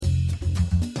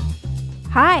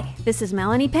Hi, this is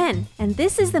Melanie Penn, and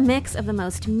this is the mix of the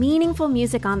most meaningful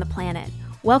music on the planet.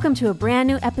 Welcome to a brand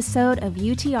new episode of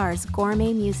UTR's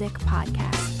Gourmet Music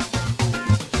Podcast.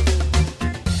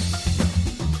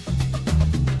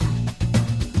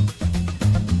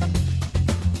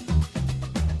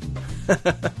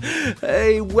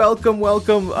 Hey, welcome.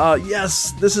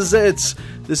 Yes, this is it.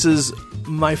 This is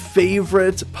my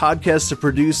favorite podcast to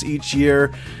produce each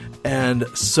year, and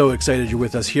so excited you're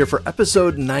with us here for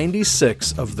episode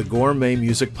 96 of the Gourmet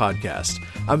Music Podcast.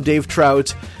 I'm Dave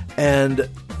Trout, and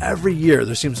every year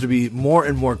there seems to be more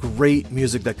and more great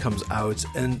music that comes out,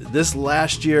 and this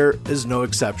last year is no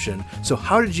exception. So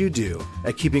how did you do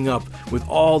at keeping up with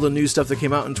all the new stuff that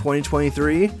came out in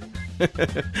 2023?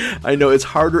 I know it's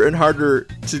harder and harder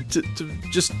to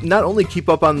just not only keep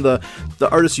up on the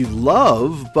artists you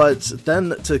love, but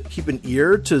then to keep an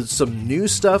ear to some new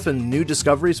stuff and new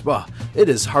discoveries. Well, it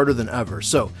is harder than ever.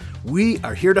 So we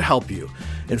are here to help you.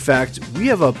 In fact, we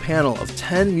have a panel of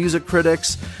 10 music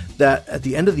critics that at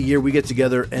the end of the year we get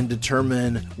together and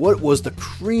determine what was the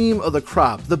cream of the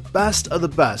crop, the best of the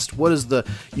best.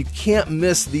 You can't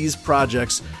miss these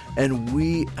projects, and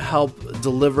we help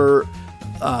deliver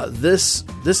this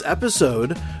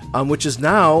episode, which is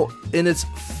now in its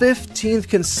 15th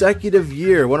consecutive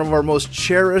year, one of our most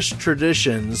cherished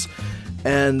traditions,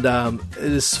 and it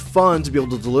is fun to be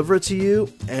able to deliver it to you,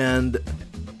 and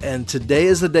today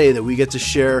is the day that we get to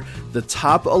share the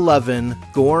top 11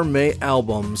 gourmet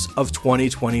albums of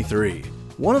 2023.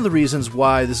 One of the reasons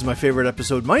why this is my favorite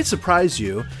episode might surprise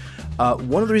you.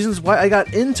 One of the reasons why I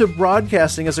got into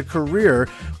broadcasting as a career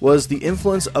was the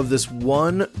influence of this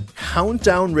one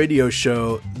countdown radio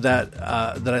show that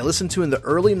I listened to in the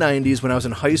early 90s when I was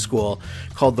in high school,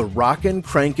 called the Rockin'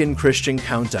 Crankin' Christian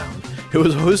Countdown. It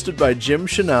was hosted by Jim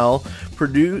Chanel.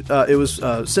 It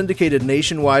was syndicated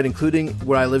nationwide, including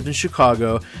where I lived in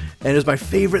Chicago, and it was my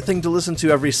favorite thing to listen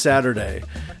to every Saturday.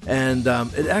 And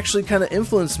it actually kind of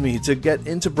influenced me to get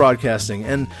into broadcasting.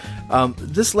 And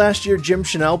this last year, Jim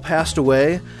Chanel passed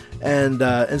away,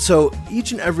 and so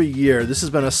each and every year, this has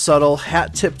been a subtle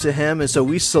hat tip to him, and so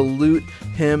we salute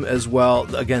him as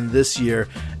well again this year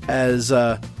as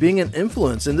being an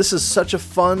influence. And this is such a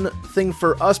fun thing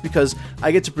for us because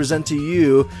I get to present to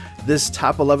you this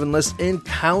top 11 list in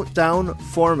countdown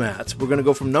format. We're going to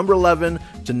go from number 11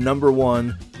 to number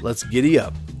 1. Let's giddy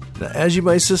up. Now, as you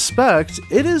might suspect,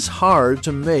 it is hard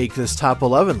to make this top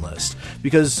 11 list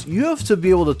because you have to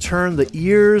be able to turn the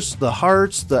ears, the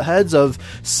hearts, the heads of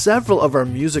several of our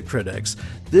music critics.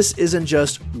 This isn't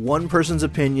just one person's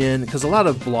opinion, because a lot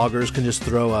of bloggers can just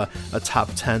throw a top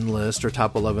 10 list or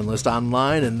top 11 list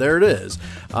online, and there it is.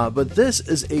 But this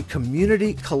is a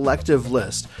community collective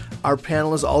list. Our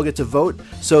panelists all get to vote,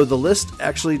 so the list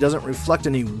actually doesn't reflect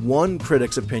any one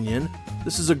critic's opinion.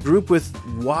 This is a group with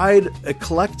wide,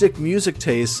 eclectic music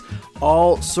tastes,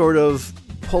 all sort of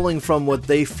pulling from what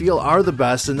they feel are the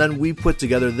best, and then we put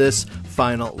together this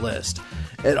final list.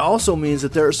 It also means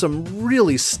that there are some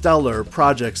really stellar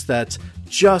projects that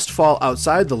just fall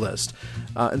outside the list.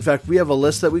 In fact, we have a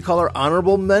list that we call our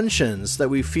honorable mentions that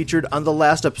we featured on the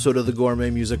last episode of the Gourmet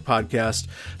Music Podcast.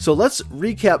 So let's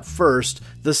recap first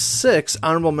the 6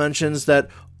 honorable mentions that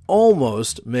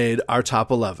almost made our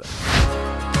top 11.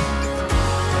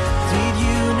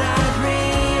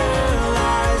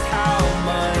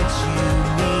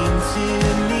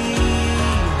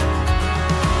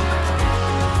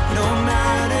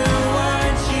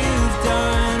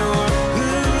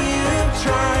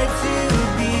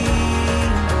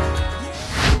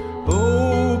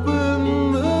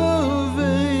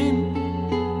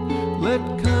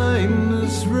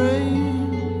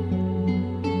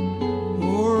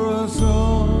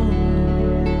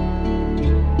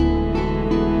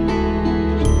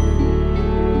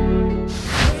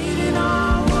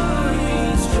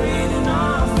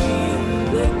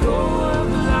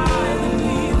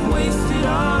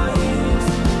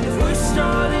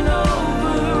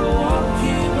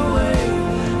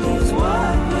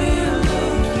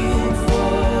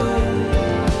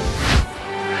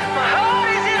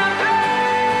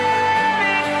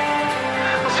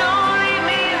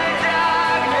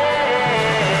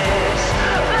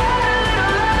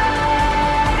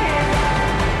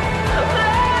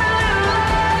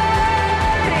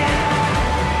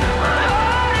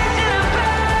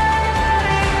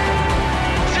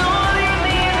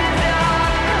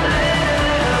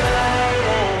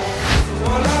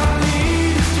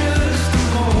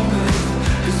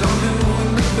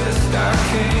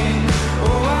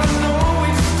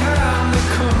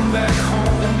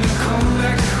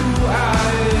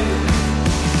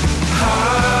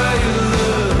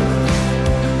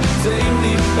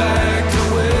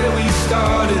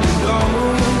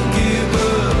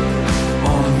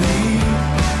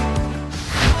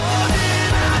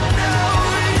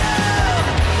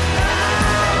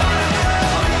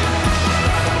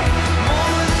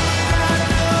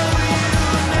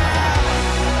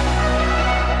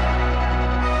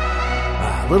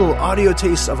 little audio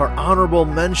taste of our honorable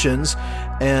mentions,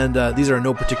 and these are in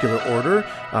no particular order.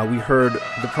 We heard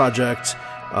the project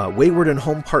Wayward and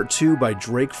Home Part 2 by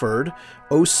Drakeford,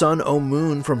 O Sun, O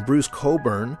Moon from Bruce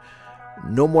Coburn,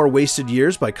 No More Wasted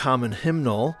Years by Common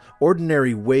Hymnal,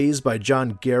 Ordinary Ways by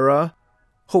John Guerra,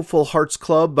 Hopeful Hearts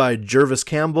Club by Jervis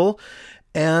Campbell,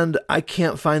 and I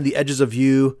Can't Find the Edges of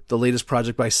You, the latest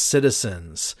project by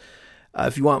Citizens.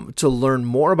 If you want to learn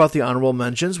more about the honorable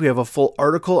mentions, we have a full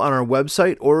article on our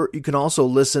website, or you can also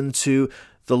listen to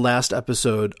the last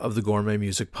episode of the Gourmet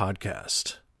Music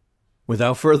Podcast.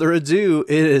 Without further ado,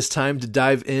 it is time to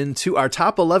dive into our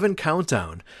top 11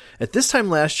 countdown. At this time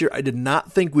last year, I did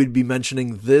not think we'd be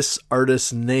mentioning this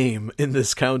artist's name in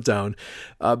this countdown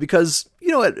because,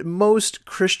 at most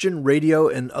Christian radio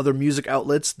and other music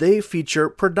outlets, they feature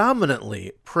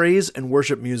predominantly praise and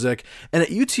worship music. And at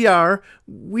UTR,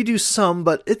 we do some,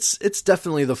 but it's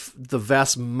definitely the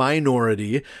vast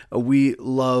minority. We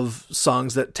love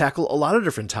songs that tackle a lot of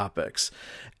different topics.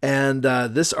 And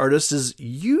this artist is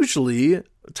usually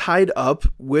tied up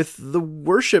with the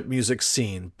worship music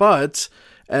scene. But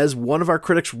as one of our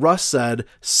critics, Russ, said,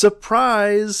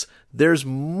 surprise, there's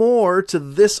more to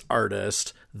this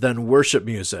artist than worship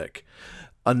music.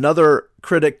 Another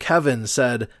critic, Kevin,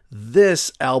 said,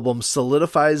 this album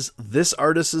solidifies this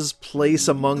artist's place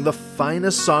among the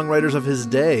finest songwriters of his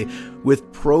day,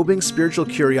 with probing spiritual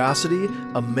curiosity,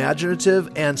 imaginative,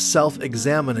 and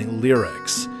self-examining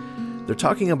lyrics. They're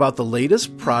talking about the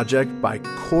latest project by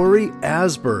Corey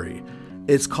Asbury.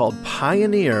 It's called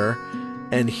Pioneer,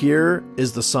 and here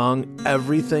is the song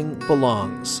Everything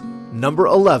Belongs, number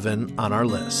 11 on our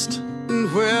list.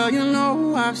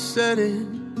 Well, I've said it,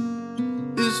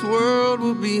 this world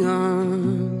will be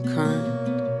unkind.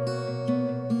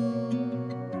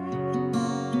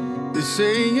 They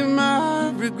say you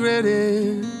might regret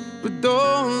it, but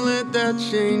don't let that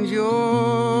change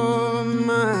your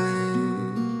mind.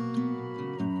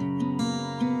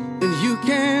 And you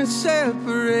can't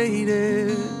separate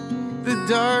it, the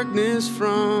darkness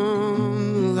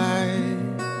from the light.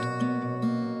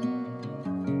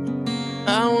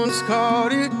 I once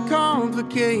called it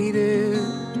complicated,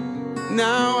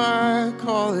 now I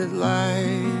call it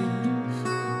life.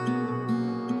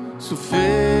 So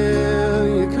fill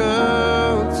your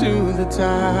cup to the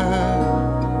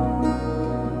top,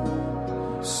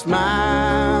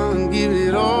 smile and give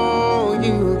it all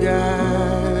you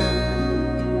got.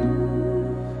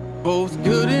 Both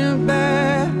good and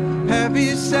bad,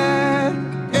 happy, sad,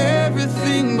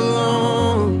 everything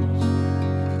belongs.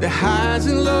 The highs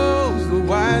and lows, the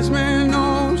wise man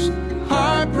knows.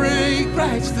 Heartbreak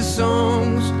writes the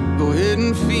songs. Go ahead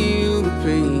and feel the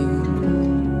pain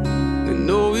and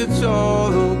know it's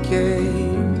all okay.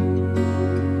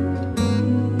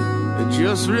 And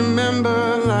just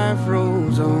remember life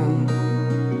rolls on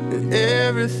and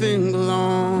everything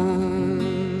belongs.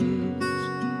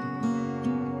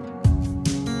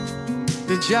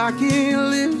 The jockey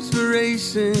lives for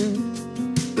racing,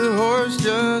 the horse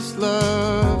just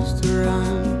loves to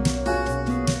run.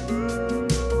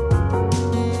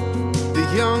 The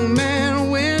young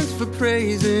man wins for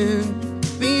praising,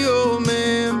 the old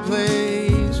man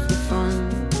plays for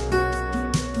fun.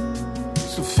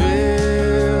 So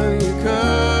fill your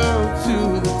cup to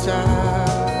the top,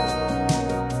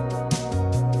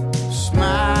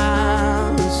 smile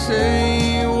and say,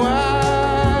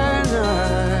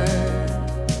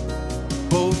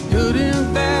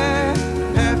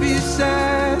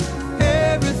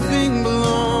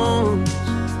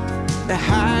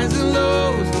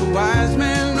 wise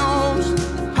man knows.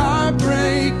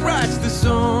 Heartbreak writes the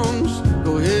songs.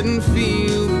 Go ahead and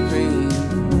feel the pain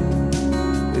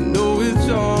and know it's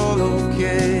all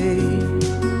okay.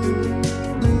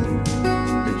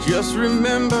 And just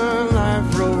remember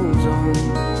life rolls on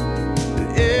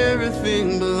and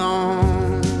everything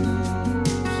belongs.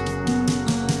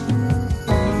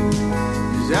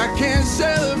 'Cause I can't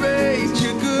celebrate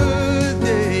your good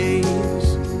days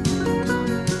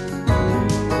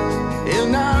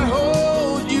and not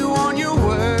hold you on your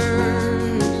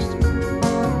worst.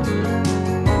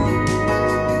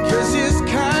 'Cause his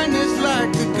kindness,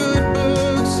 like the good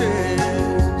book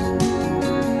says,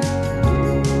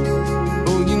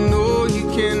 oh, you know you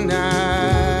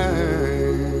cannot.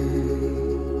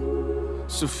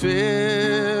 So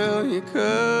fill your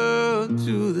cup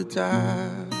to the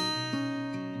top,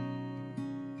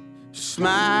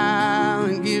 smile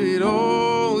and give it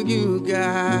all you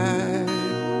got.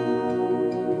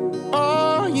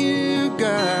 All you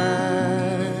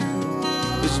got.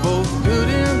 It's both good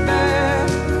and bad,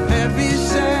 happy,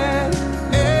 sad,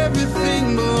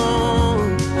 everything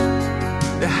belongs.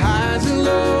 The highs and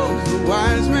lows, the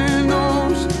wise man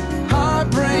knows.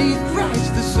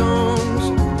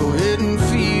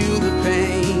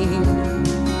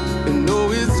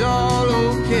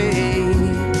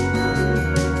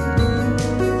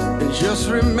 Just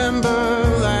remember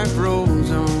life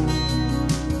rolls on.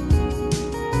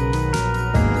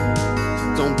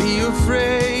 Don't be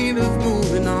afraid of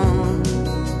moving on,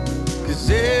 'cause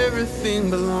everything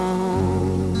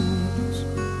belongs.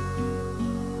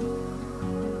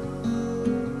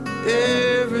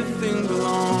 Everything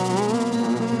belongs.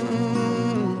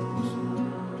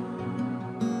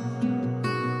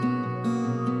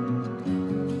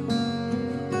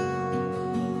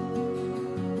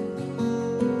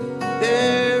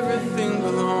 Everything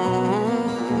belongs.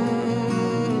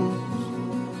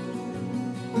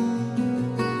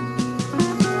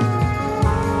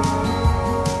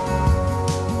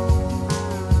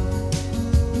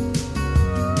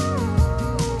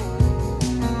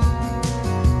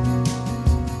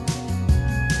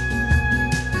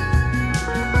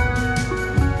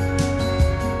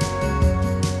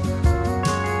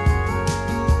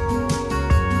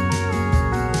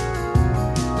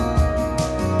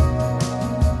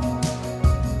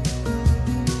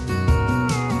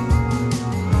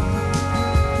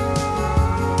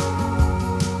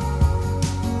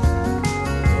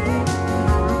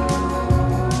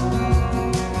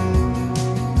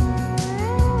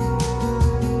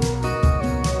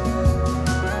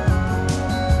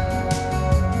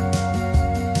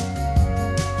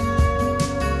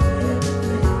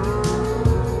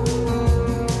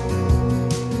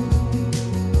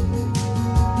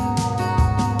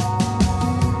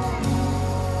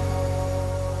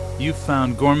 You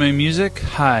found Gourmet Music.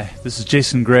 Hi, this is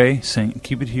Jason Gray saying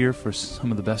keep it here for some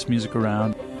of the best music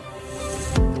around.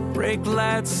 Brake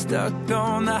lights stuck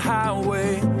on the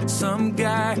highway. Some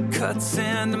guy cuts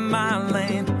into my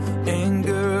lane.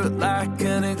 Anger like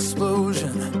an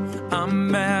explosion. I'm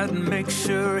mad and make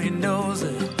sure he knows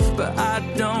it. But I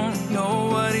don't know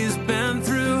what he's been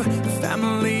through. The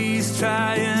family's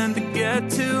trying to get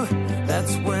to.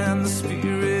 That's when the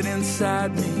spirit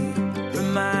inside me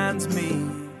reminds me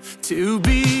to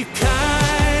be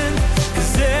kind,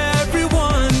 'cause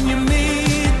everyone you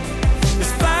meet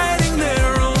is fighting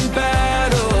their own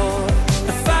battle.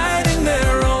 They're fighting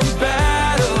their own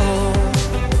battle.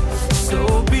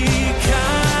 So be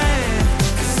kind,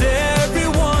 'cause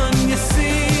everyone you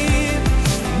see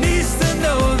needs to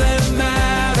know they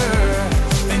matter.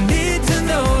 They need to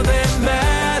know they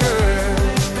matter.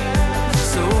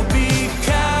 So be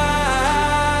kind,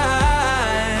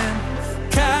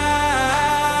 kind.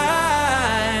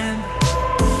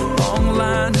 Long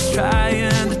line is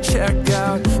trying to check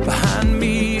out. Behind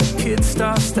me, a kid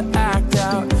starts to act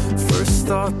out. First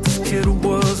thought, this kid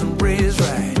wasn't raised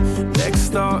right.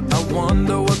 Next thought, I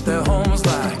wonder what their home's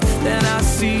like. Then I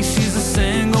see she's a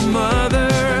single mother,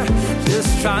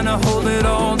 just trying to hold it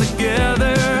all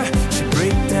together. She'd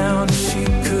break down if she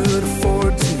could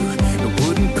afford to. It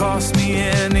wouldn't cost me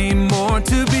any more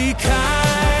to be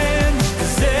kind,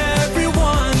 'cause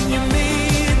everyone you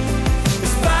meet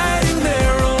is fighting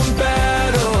their own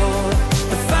battle.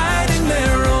 They're fighting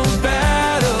their own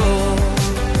battle.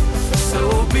 So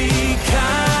be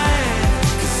kind,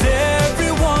 'cause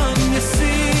everyone you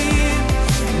see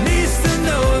needs to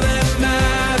know they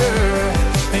matter.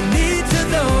 They need to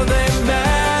know they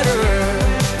matter.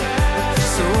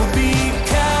 So be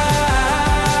kind,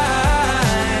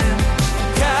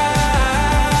 kind.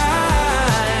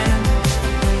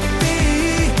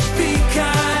 Be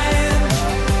kind.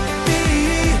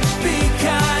 Be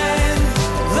kind.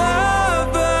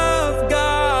 Love of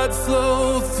God flow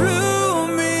through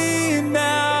me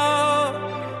now.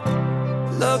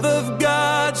 Love of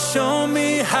God, show me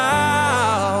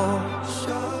how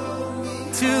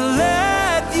to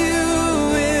let you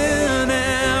in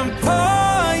and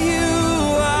pour you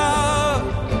out.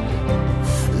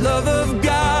 Love of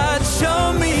God,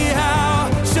 show me how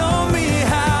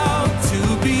to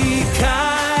be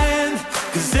kind,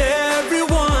 'cause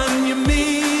everyone you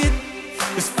meet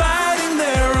is fighting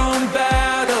their own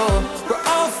battle. We're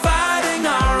all fighting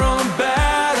our own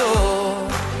battle.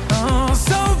 Oh,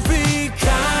 so be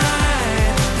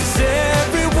kind, 'cause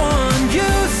everyone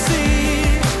you see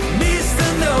needs to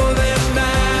know they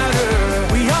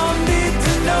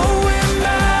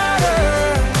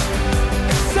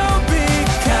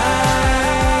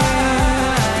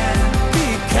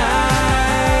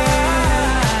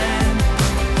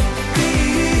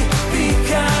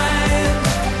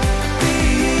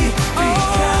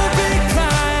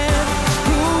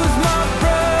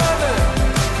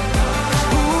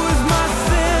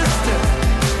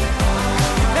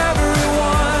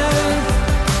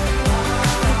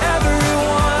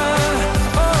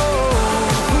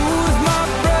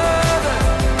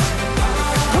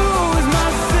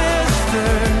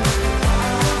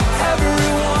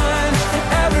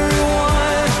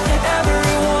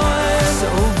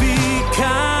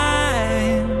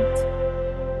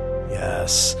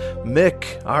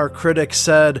Mick, our critic,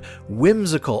 said,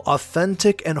 "Whimsical,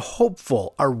 authentic, and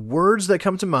hopeful are words that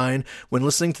come to mind when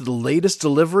listening to the latest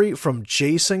delivery from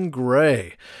Jason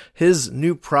Gray. His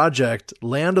new project,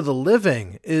 Land of the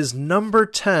Living, is number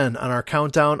 10 on our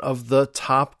countdown of the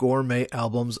top gourmet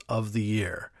albums of the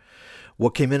year."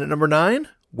 What came in at number 9?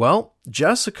 Well,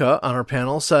 Jessica on our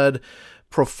panel said,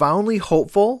 "Profoundly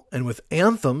hopeful and with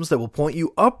anthems that will point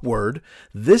you upward,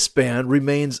 this band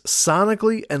remains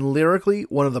sonically and lyrically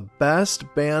one of the best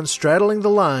bands straddling the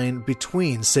line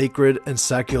between sacred and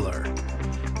secular."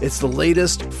 It's the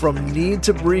latest from Need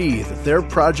to Breathe. Their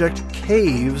project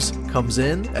Caves comes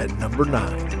in at number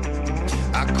 9.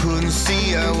 I couldn't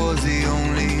see I was the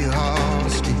only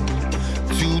hostage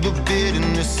to the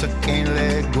bitterness I can't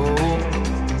let go.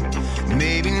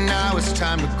 Maybe now it's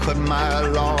time to cut my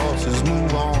losses.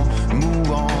 Move on, move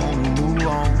on, move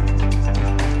on.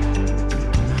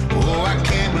 Oh, I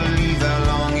can't believe how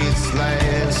long it's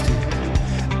lasted.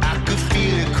 I could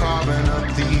feel it carving up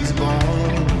these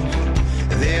bones.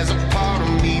 There's a part of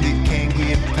me that can't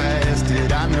get past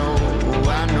it. I know,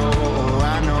 I know,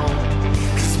 I know.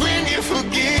 'Cause when you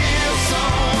forgive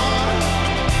someone,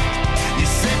 you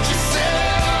set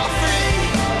yourself free.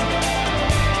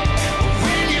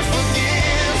 When you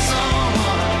forgive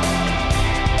someone,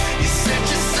 you set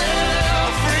yourself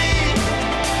free.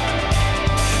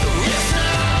 It's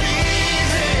not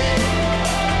easy.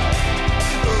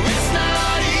 It's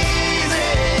not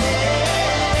easy.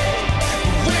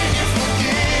 When you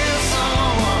forgive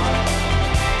someone,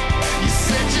 you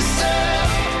set yourself,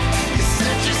 you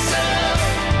set yourself,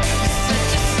 you set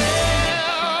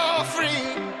yourself free.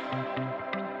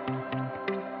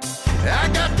 I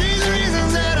got these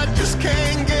reasons that I just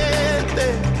can't get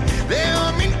there. They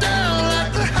hunt me down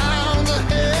like the hounds of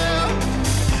hell.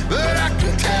 But I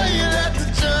can tell you that the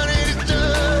journey to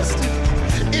justice,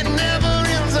 it never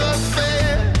ends up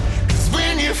fair. 'Cause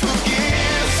when you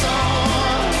forgive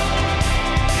someone,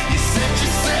 you set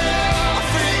yourself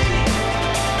free.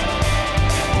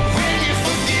 When you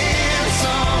forgive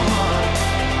someone,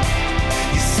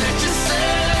 you set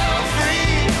yourself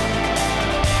free.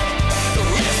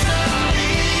 It's not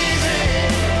easy.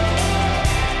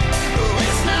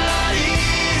 It's not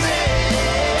easy.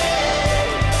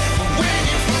 When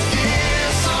you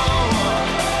forgive someone,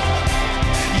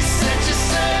 you set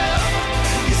yourself,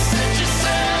 you set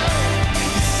yourself,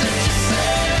 you set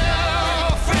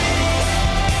yourself free.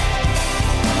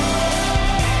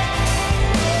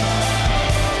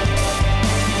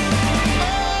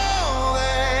 Oh,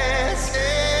 that's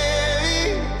heavy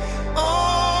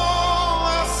on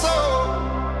my soul.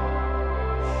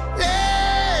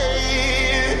 Lay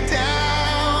it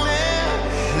down and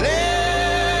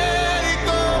let it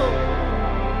go.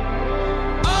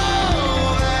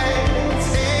 Oh, that's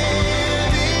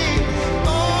heavy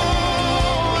on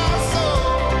my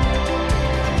soul.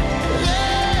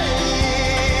 Lay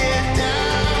it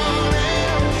down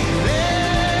and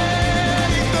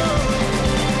let it go.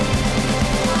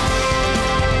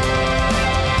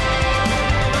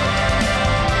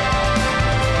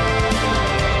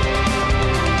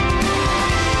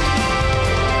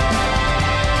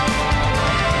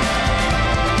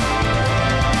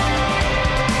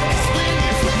 When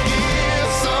you forgive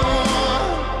someone,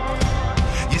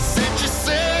 you set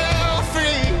yourself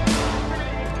free.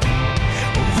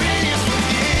 When you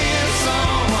forgive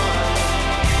someone,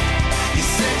 you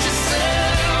set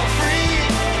yourself free.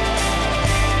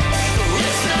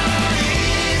 It's not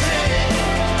easy.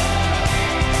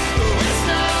 It's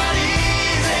not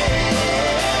easy.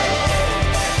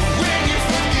 When you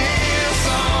forgive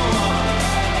someone,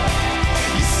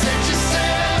 you set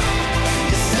yourself,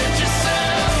 you set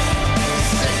yourself, you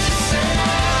set yourself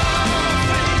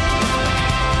free.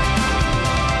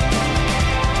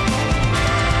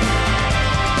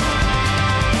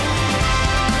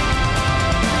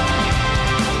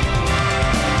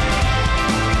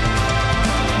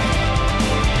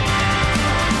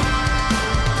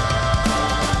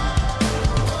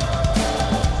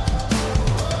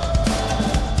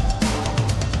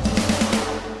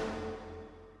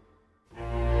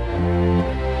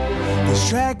 There's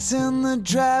tracks in the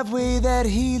driveway that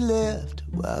he left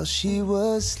while she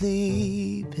was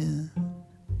sleeping.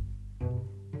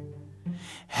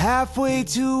 Halfway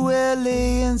to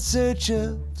LA in search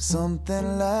of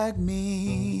something like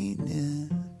meaning.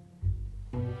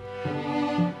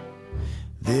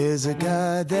 There's a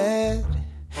God that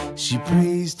she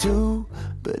prays to,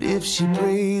 but if she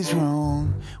prays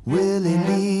wrong, will he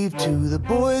leave too? The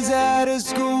boys out of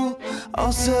school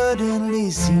all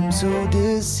suddenly seem so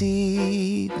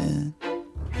deceiving.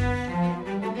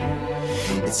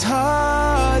 It's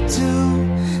hard to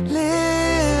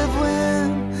live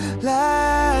when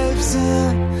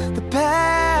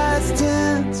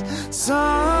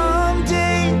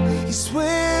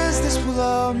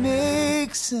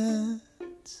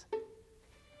sense.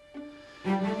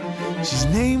 She's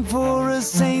named for a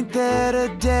saint that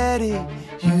her daddy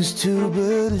used to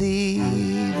believe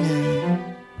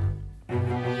in.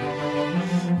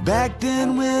 Back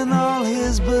then when all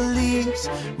his beliefs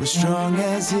were strong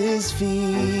as his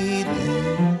feelings.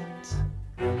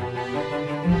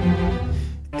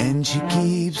 And she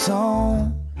keeps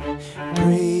on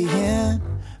praying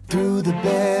through the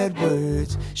bad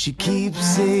words she keeps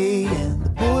saying. The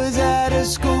boys at her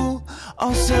school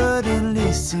all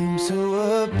suddenly seem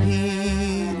so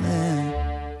appealing.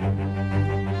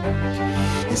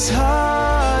 It's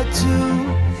hard to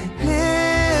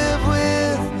live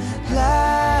with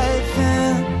life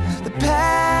in the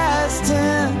past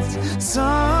tense.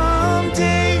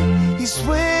 Someday he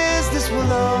swears this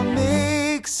will all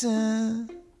make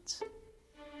sense.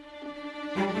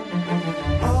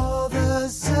 All of a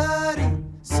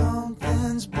sudden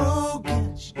something's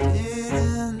broken. She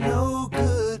didn't know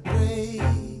could break.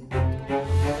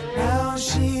 Now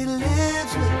she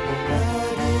lives with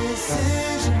a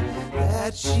decision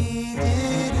that she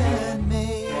didn't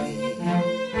make.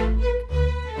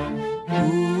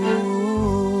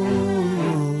 Ooh.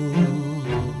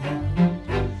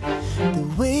 The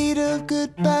weight of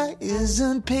goodbye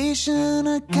isn't patient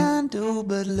or kind, oh,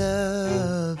 but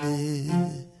love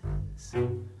is.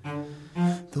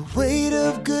 The weight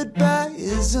of goodbye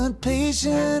isn't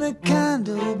patient or kind,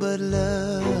 oh, but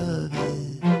love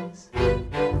is.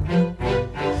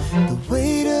 The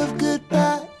weight of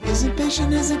goodbye isn't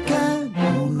patient, isn't kind,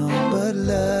 oh no, but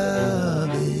love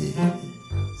is.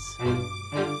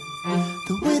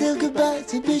 The weight of goodbye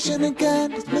isn't patient and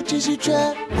kind, as much as you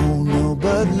try, oh no,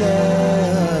 but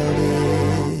love is.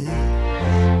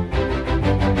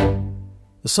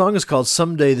 The song is called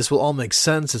Someday This Will All Make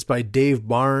Sense. It's by Dave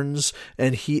Barnes,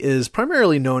 and he is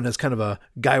primarily known as kind of a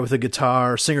guy with a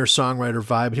guitar, singer-songwriter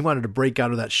vibe. He wanted to break out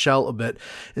of that shell a bit,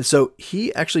 and so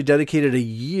he actually dedicated a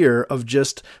year of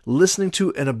just listening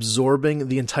to and absorbing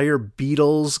the entire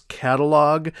Beatles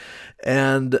catalog,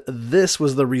 and this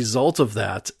was the result of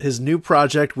that. His new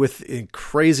project with a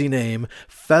crazy name,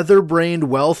 Featherbrained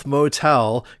Wealth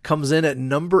Motel, comes in at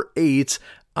number 8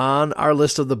 on our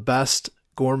list of the best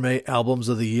Gourmet Albums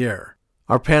of the Year.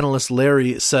 Our panelist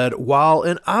Larry said, while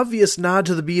an obvious nod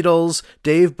to the Beatles,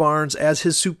 Dave Barnes adds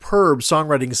his superb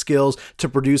songwriting skills to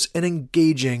produce an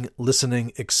engaging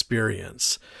listening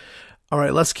experience. All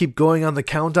right, let's keep going on the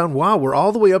countdown. Wow, we're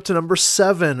all the way up to number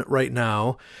 7 right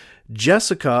now.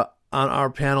 Jessica on our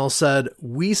panel said,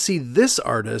 we see this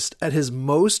artist at his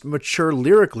most mature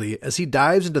lyrically as he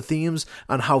dives into themes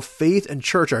on how faith and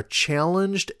church are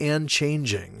challenged and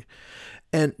changing.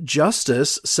 And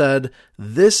Justice said,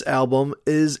 this album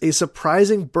is a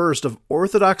surprising burst of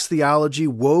orthodox theology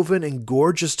woven in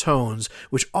gorgeous tones,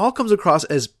 which all comes across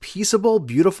as peaceable,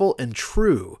 beautiful, and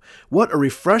true. What a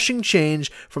refreshing change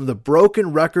from the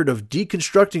broken record of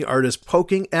deconstructing artists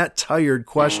poking at tired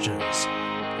questions.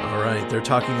 All right, they're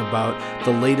talking about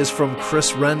the latest from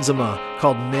Chris Renzema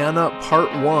called Manna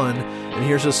Part 1, and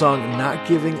here's the song Not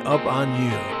Giving Up on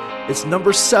You. It's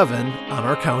number 7 on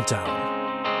our countdown.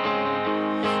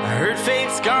 I heard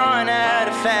faith's gone out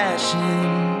of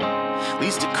fashion, at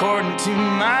least according to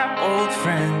my old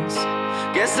friends.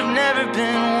 Guess I've never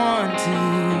been one to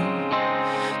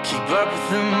keep up with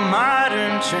the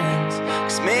modern trends,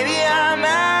 'cause maybe I'm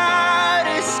out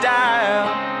of style,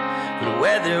 but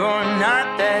whether or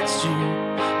not that's true,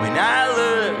 when I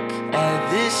look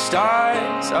at the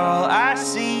stars, all I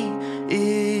see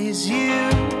is you.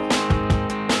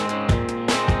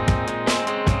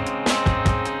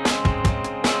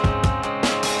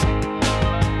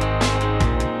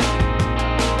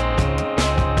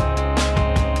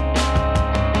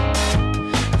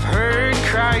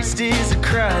 Christ is a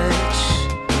crutch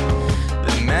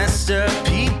that messed up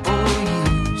people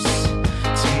use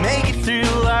to make it through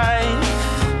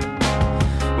life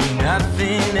when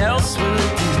nothing else will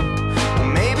do. Well,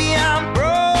 maybe I'm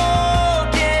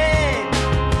broken,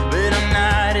 but I'm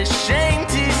not ashamed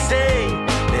to say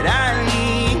that I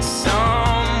need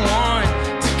someone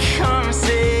to come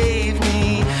save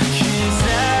me, 'cause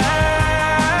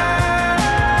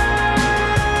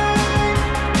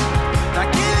I'm not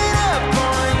giving up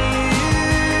on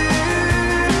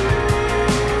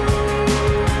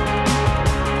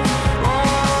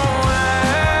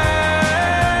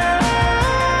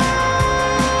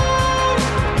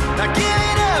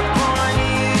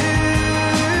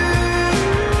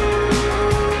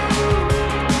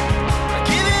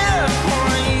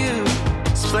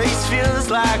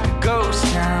like a ghost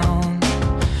town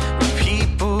where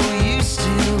people used to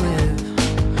live,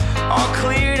 all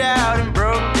cleared out and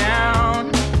broke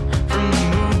down from the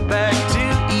move back to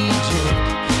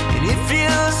Egypt.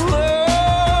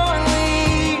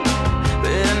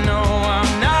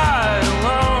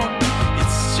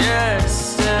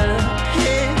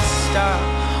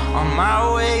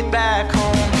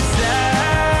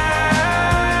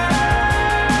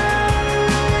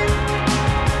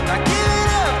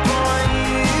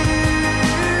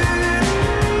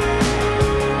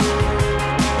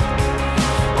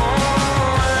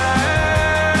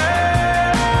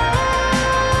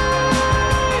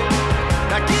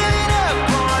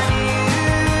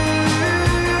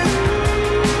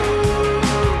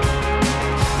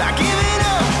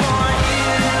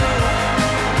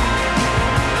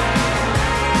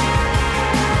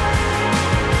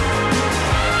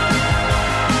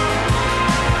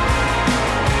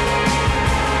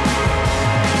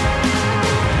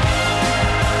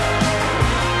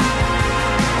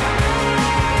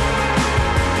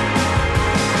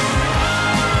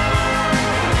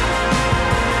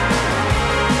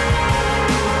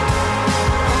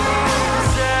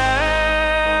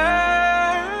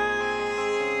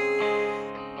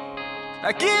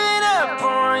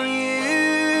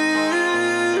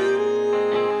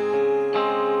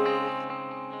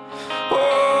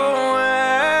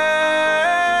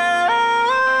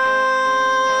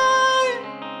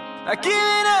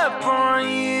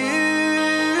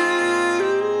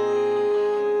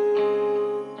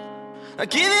 I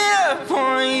give it up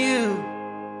on you.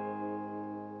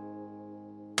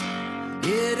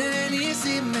 It ain't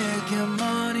easy making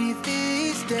money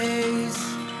these days.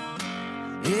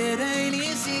 It ain't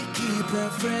easy keeping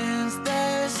friends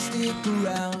that stick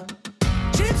around.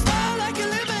 Chips fall like a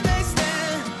lemonade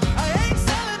stand. I ain't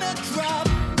selling a drop.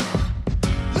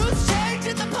 Loose change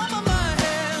in the palm of my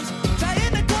hands,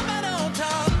 trying to come out on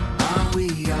top. Aren't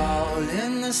we all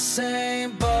in the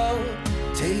same boat?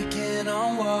 Taking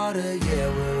on water, yeah,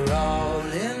 we're all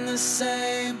in the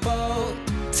same boat.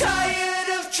 Tired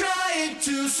of trying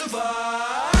to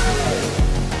survive.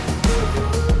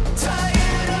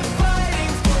 Tired of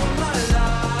fighting for my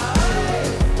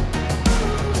life.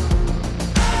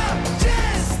 I'm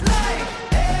just like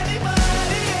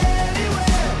anybody,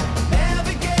 anywhere,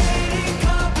 navigating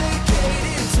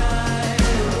complicated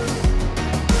times.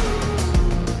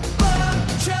 But I'm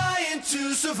trying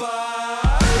to survive.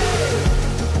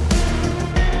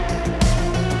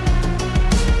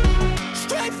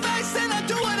 Straight face and I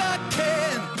do what I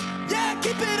can. Yeah,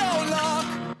 keep it on lock.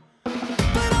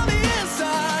 But on the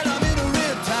inside, I'm in a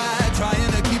riptide,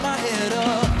 trying to keep my head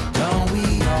up. Don't we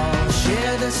all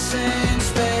share the same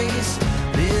space?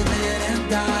 Living and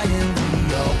dying,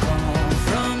 we all come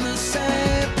from the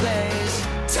same place.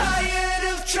 Tired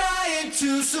of trying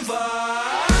to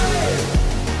survive.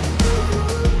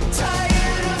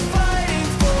 Tired of fighting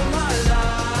for my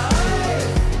life.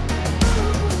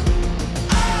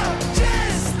 I'm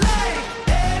just like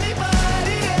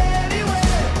anybody,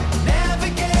 anywhere,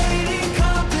 navigating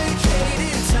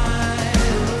complicated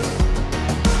times.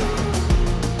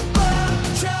 But I'm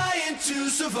trying to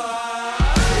survive.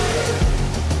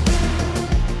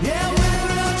 Yeah,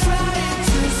 we're all trying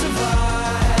to survive.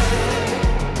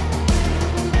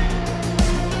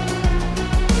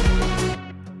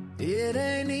 It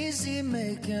ain't easy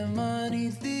making money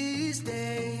these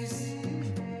days.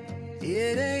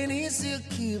 It ain't easy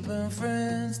keeping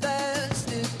friends that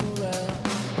stick around.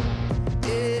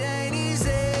 It ain't easy.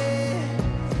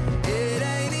 It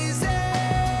ain't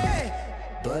easy.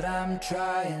 But I'm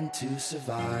trying to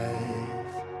survive.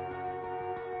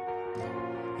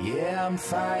 Yeah, I'm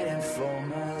fighting for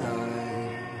my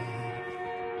life.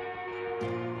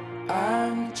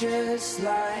 I'm just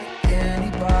like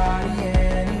anybody,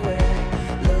 anywhere,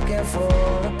 looking for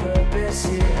a purpose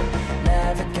here,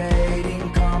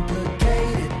 navigating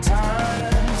complicated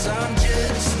times. I'm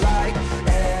just like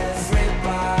everybody,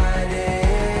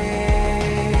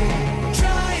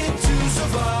 trying to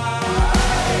survive.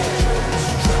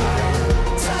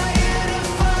 Tired of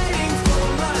fighting for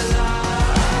my life.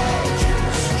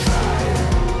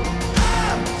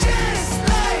 I'm just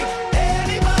like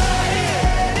anybody,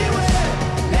 anywhere,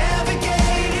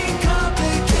 navigating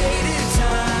complicated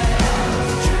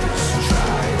times.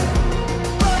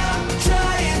 But I'm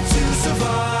trying to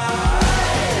survive.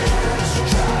 I'm just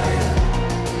trying.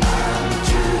 I'm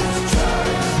just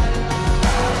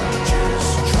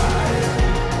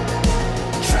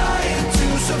trying to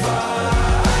survive.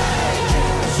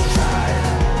 Just trying.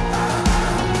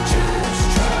 I'm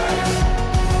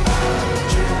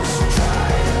just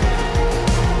trying.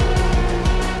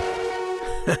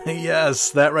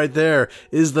 Yes, that right there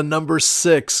is the number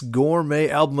 6 gourmet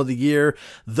album of the year,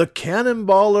 The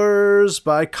Cannonballers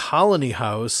by Colony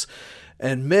House.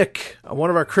 And Mick, one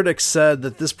of our critics, said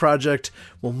that this project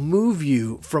will move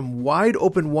you from wide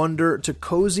open wonder to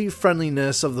cozy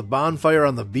friendliness of the bonfire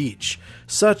on the beach.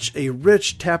 Such a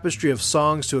rich tapestry of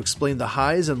songs to explain the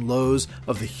highs and lows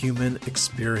of the human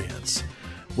experience.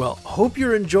 Well, hope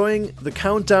you're enjoying the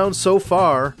countdown so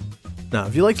far. Now,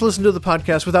 if you like to listen to the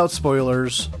podcast without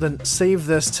spoilers, then save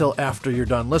this till after you're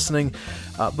done listening.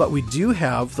 But we do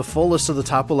have the full list of the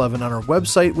top 11 on our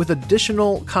website with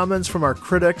additional comments from our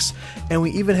critics, and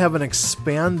we even have an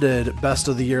expanded Best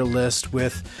of the Year list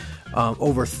with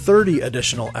over 30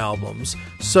 additional albums.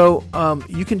 So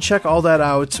you can check all that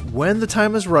out when the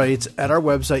time is right at our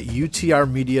website,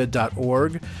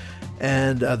 utrmedia.org,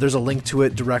 and there's a link to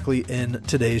it directly in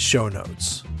today's show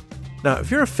notes. Now,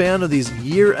 if you're a fan of these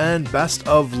year-end best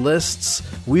of lists,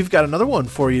 we've got another one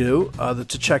for you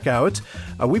to check out.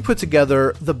 We put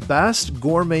together the best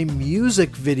gourmet music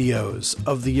videos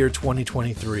of the year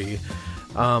 2023.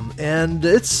 And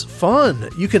it's fun.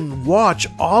 You can watch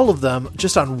all of them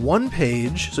just on one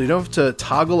page, so you don't have to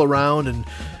toggle around and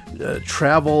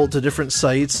travel to different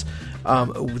sites.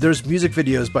 There's music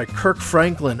videos by Kirk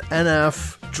Franklin,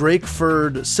 NF,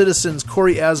 Drakeford, Citizens,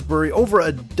 Corey Asbury, over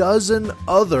a dozen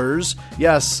others.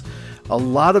 Yes, a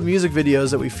lot of music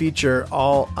videos that we feature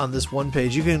all on this one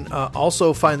page. You can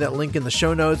also find that link in the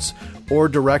show notes or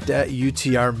direct at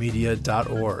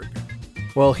utrmedia.org.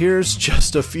 Well, here's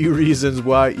just a few reasons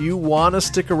why you want to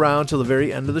stick around till the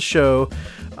very end of the show.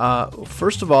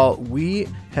 First of all, we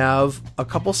have a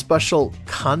couple special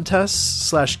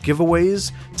contests /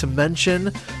 giveaways to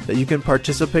mention that you can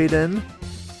participate in.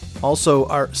 Also,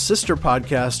 our sister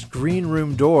podcast, Green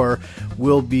Room Door,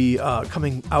 will be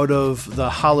coming out of the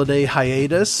holiday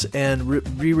hiatus and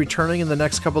be returning in the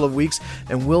next couple of weeks,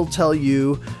 and we'll tell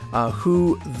you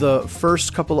who the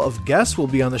first couple of guests will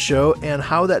be on the show and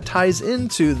how that ties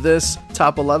into this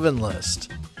top 11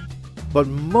 list. But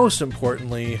most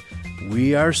importantly,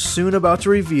 we are soon about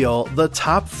to reveal the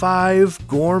top 5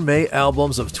 gourmet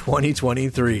albums of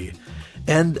 2023.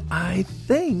 And I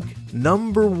think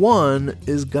number 1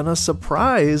 is gonna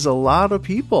surprise a lot of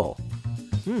people.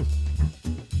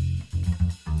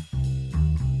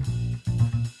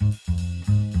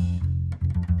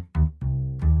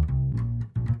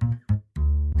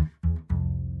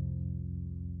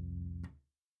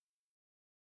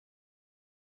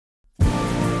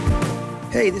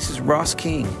 Hey, this is Ross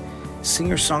King,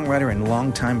 singer-songwriter and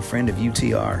longtime friend of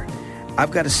UTR.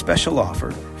 I've got a special offer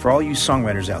for all you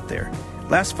songwriters out there.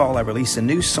 Last fall, I released a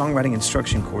new songwriting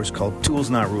instruction course called Tools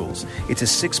Not Rules. It's a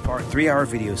 6-part, 3-hour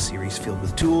video series filled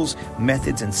with tools,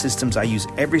 methods, and systems I use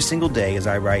every single day as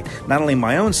I write not only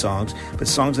my own songs, but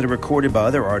songs that are recorded by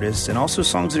other artists, and also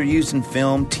songs that are used in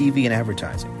film, TV, and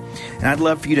advertising. And I'd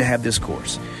love for you to have this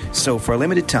course. So for a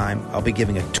limited time, I'll be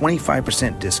giving a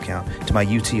 25% discount to my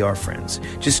UTR friends.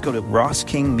 Just go to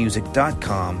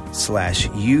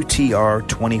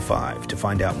rosskingmusic.com/UTR25 to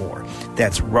find out more.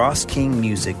 That's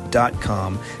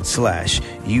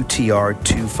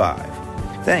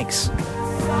rosskingmusic.com/UTR25. Thanks.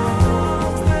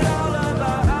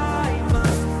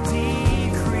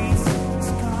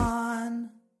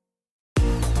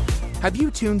 Have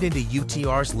you tuned into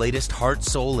UTR's latest Heart,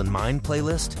 Soul, and Mind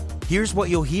playlist? Here's what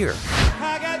you'll hear.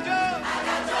 I got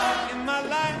joy in my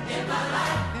life, in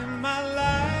my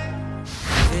life.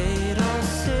 They don't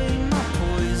say my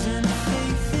poison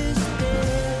faith is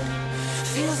dead.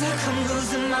 Feels like I'm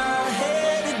losing my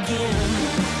head again.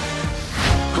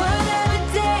 Whatever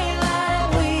daylight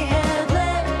we have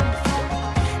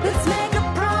left, let's make a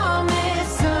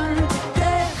promise unto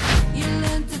you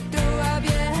learn to throw up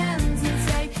your hands and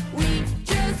say, we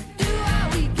just do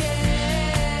what we can.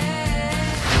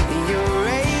 You're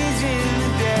raising the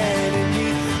dead in me.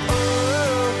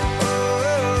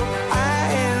 Oh,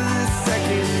 I am the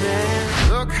second man.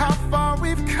 Look how far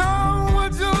we've come.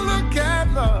 Would you look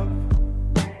at love?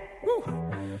 Woo.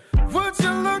 Would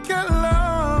you look at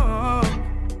love?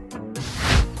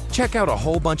 Check out a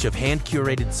whole bunch of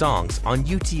hand-curated songs on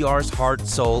UTR's Heart,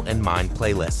 Soul, and Mind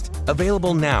playlist.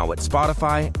 Available now at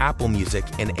Spotify, Apple Music,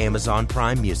 and Amazon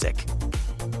Prime Music.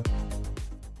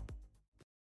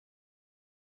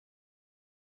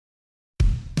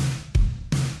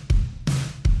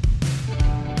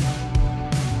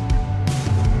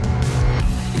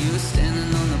 You were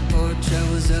standing on the porch, I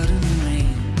was out in the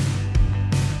rain.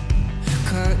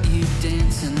 Caught you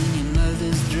dancing in your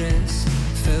mother's dress.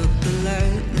 Felt the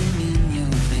lightning in your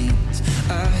veins.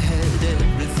 I had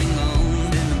everything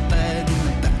owned in a bag in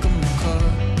the back of my car.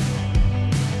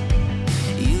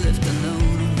 You left a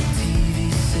note on the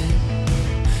TV set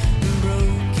and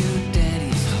broke your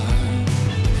daddy's heart.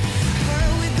 How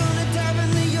we gonna dive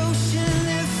in the ocean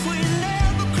if we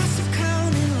never cross the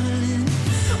county line?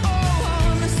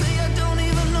 Oh, honestly, I don't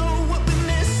even know what we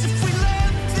miss if we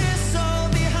left this all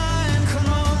behind. Come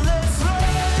on, let's run.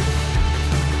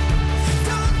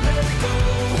 Don't let go.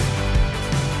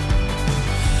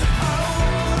 I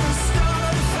wanna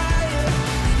start a fire.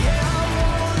 Yeah, I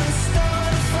wanna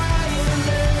start a fire.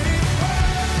 Let it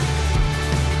burn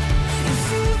and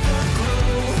feel the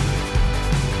glow.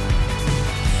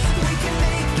 We can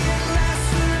make it last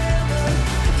forever.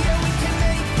 Yeah, we can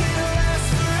make it last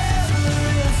forever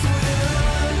if we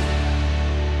run.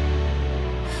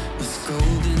 This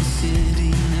golden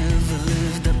city never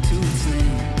lived up to its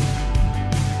name.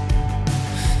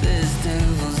 There's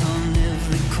devils on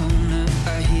every corner.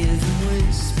 I hear them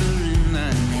whispering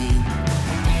my name.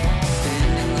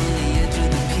 Standing on the edge of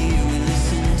the pier, we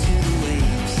listen to the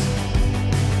waves.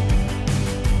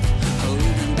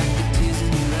 Holding back the tears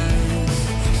in your eyes.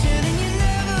 Shannon, you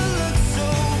never look so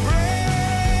brave.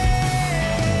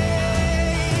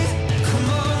 Come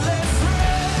on, let's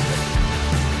run.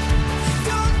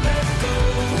 Don't let go.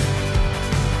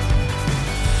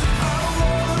 I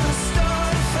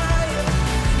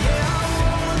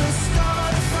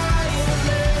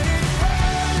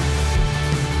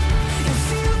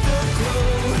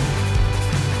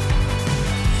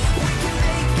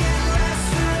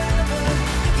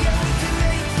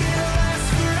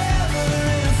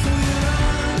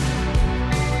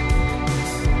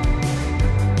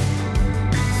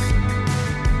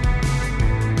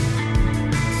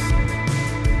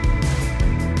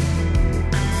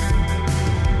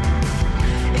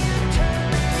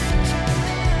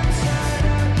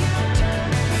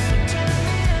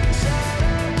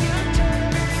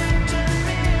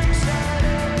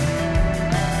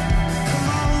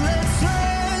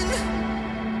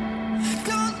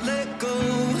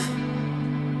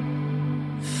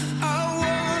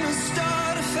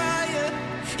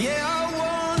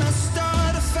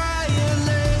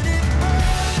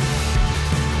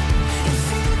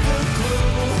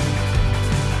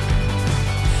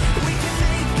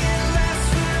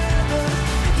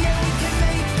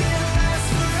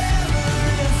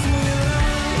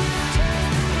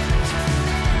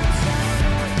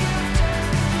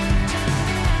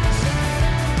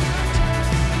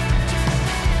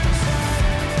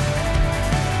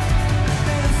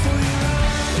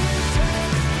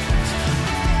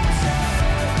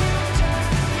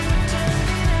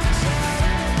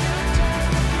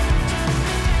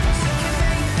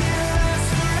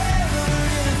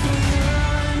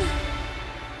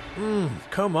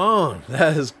Come on.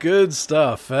 That is good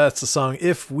stuff. That's the song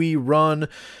If We Run,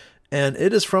 and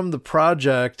it is from the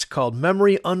project called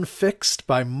Memory Unfixed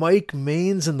by Mike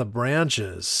Maines and the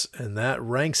Branches, and that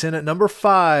ranks in at number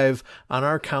 5 on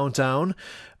our countdown.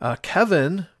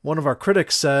 Kevin, one of our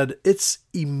critics, said it's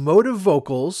emotive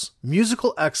vocals,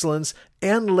 musical excellence,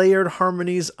 and layered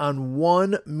harmonies on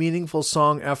one meaningful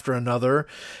song after another.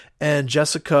 And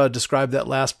Jessica described that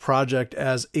last project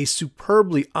as a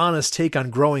superbly honest take on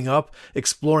growing up,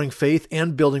 exploring faith,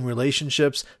 and building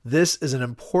relationships. This is an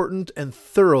important and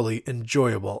thoroughly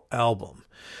enjoyable album.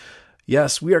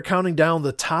 Yes, we are counting down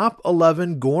the top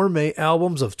 11 gourmet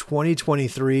albums of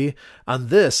 2023 on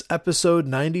this episode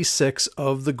 96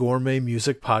 of the Gourmet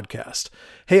Music Podcast.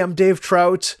 Hey, I'm Dave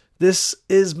Trout. This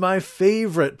is my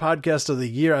favorite podcast of the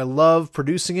year. I love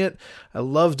producing it. I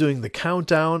love doing the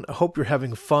countdown. I hope you're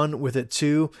having fun with it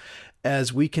too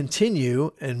as we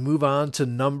continue and move on to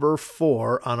number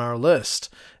 4 on our list.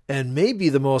 And maybe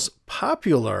the most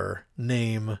popular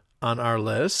name on our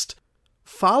list.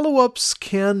 Follow-ups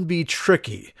can be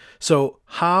tricky. So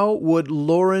how would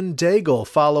Lauren Daigle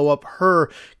follow up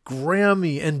her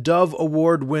Grammy and Dove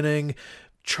Award-winning,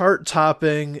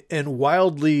 chart-topping, and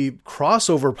wildly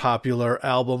crossover popular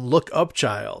album Look Up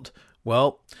Child?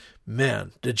 Well,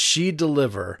 man, did she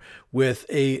deliver with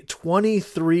a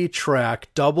 23-track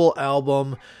double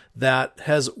album that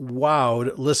has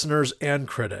wowed listeners and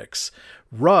critics.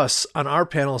 Russ on our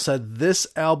panel said this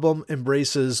album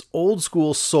embraces old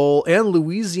school soul and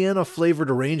Louisiana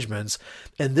flavored arrangements,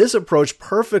 and this approach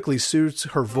perfectly suits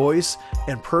her voice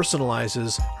and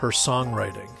personalizes her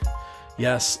songwriting.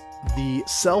 Yes, the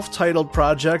self-titled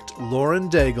project, Lauren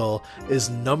Daigle, is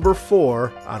number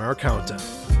 4 on our countdown.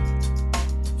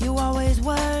 You always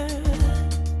were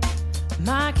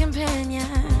my companion.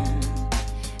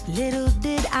 Little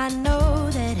did I know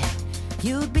that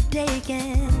you'd be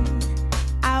taken.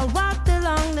 I walked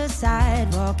along the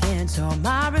sidewalk and saw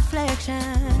my reflection.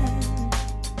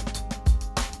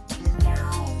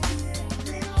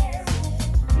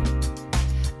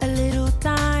 A little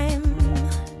time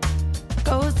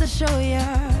goes to show you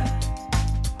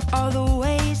all the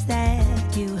ways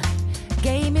that you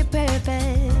gave me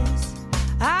purpose.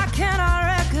 I cannot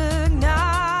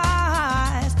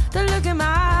recognize the look in my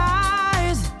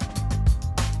eyes.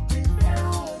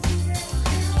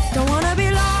 Don't wanna be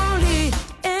lonely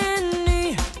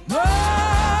anymore.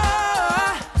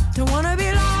 Don't wanna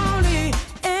be lonely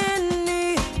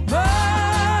anymore.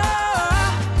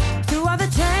 Through all the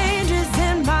changes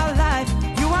in my life,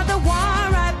 you are the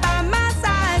one right by my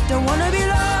side. Don't wanna be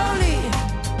lonely.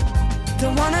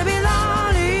 Don't wanna be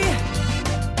lonely.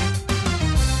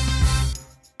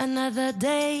 Another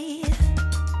day,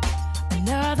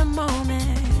 another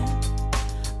moment,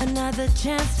 another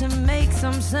chance to make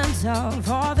some sense of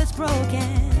all that's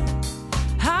broken.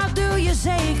 How do you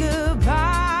say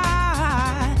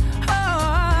goodbye?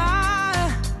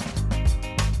 Oh,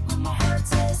 when my heart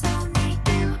says I need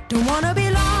you. Don't wanna be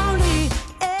lonely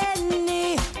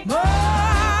anymore.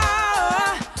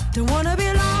 Don't wanna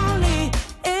be lonely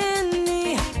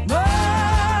anymore.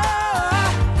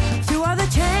 Through all the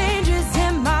changes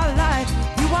in my life,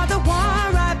 you are the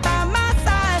one right by my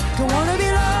side. Don't wanna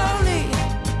be lonely.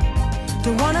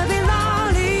 Don't wanna be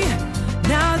lonely.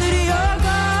 Now that you're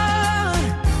gone,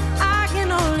 I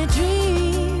can only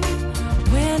dream.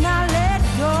 When I let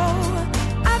go,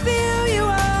 I feel you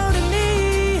holding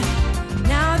me.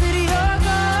 Now that you're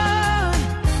gone,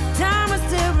 time will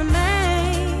still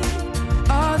remain.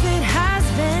 All that has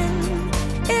been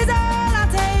is all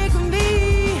I'll take with me.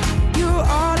 You're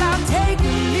all I'll take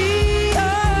with me. Oh,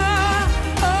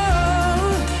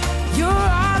 oh, you're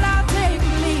all I'll take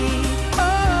with me. Oh,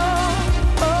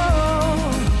 oh,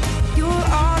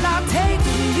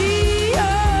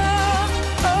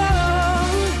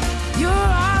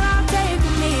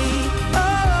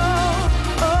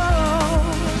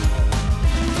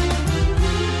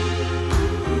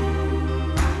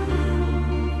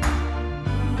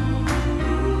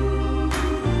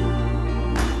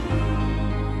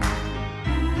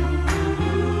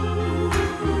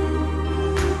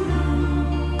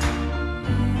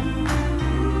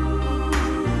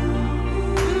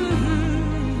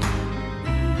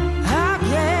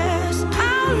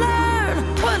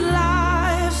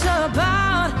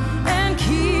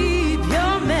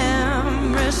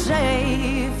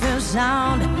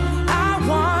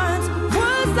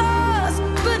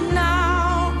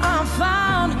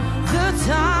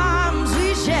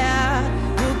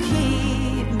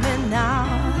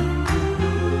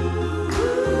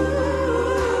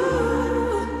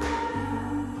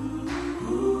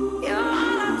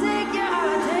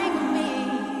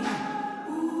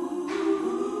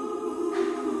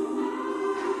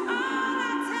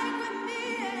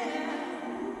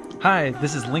 Hi,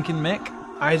 this is Lincoln Mick.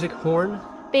 Isaac Horn.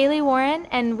 Bailey Warren,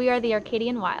 and we are the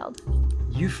Arcadian Wild.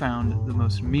 You found the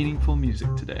most meaningful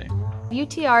music today.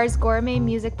 UTR's Gourmet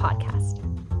Music Podcast.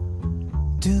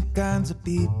 Two kinds of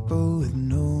people with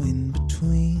no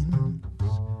in-betweens,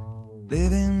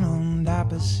 living on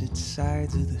opposite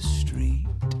sides of the street.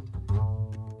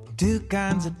 Two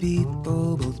kinds of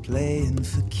people both playing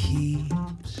for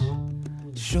keeps.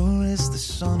 Sure is the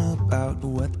sun about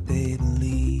what they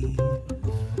believe.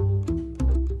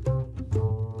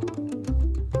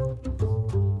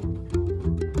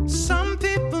 Some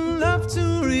people love to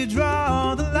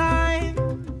redraw the lines,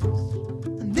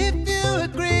 and if you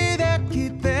agree, they'll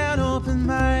keep an open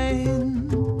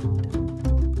mind.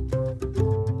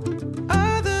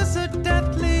 Others are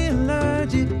deathly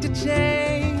allergic to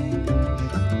change.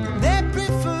 They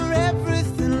prefer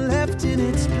everything left in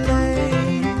its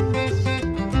place.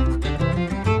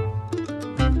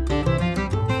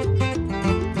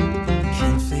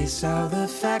 Can't face all the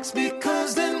facts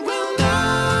because then we'll know.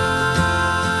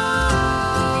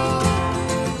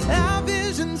 Our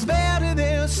vision's better,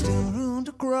 there's still room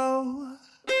to grow.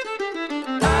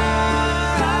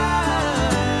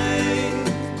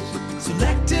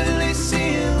 Selectively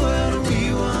seeing what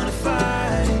we want to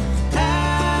find.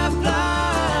 Half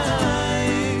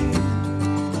blind,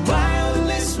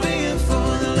 wildly swinging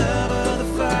for the love of the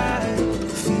fight.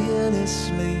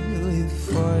 Fearlessly we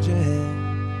forge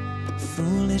ahead,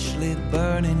 foolishly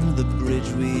burning the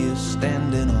bridge we are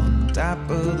standing on top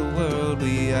of the world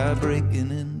we are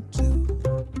breaking into.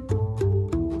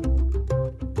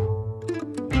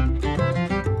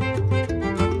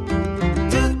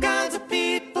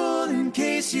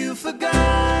 You forgot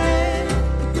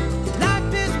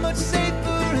life is much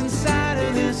safer inside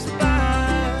of this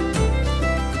box.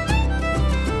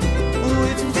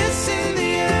 With fists in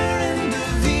the air and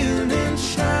the evening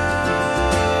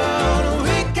shroud,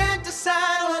 we can't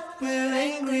decide what we're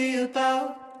angry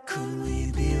about. Could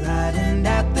we be right and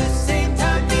at the same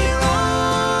time be wrong?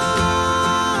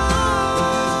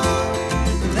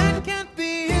 That can't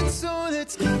be it, so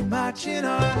let's keep marching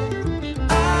on.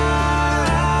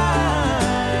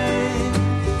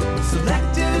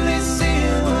 Selectively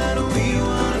seeing what we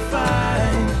want to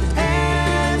find.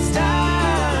 Hands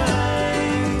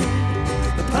tied,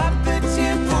 the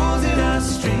puppeteer pulls at our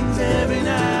strings every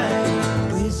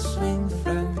night. We swing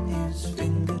from his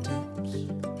fingertips,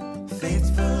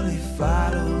 faithfully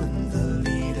following the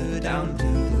leader down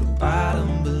to the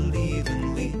bottom,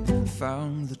 believing we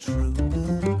found the truth.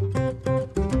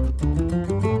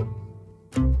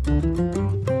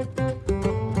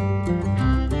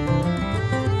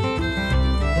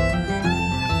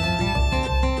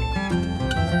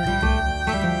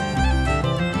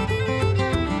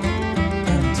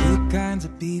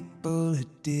 People are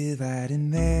dividing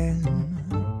men.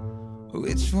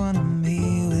 Which one of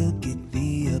me will get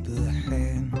the upper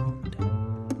hand?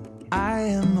 I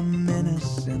am a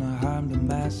menace and a harm to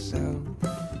myself.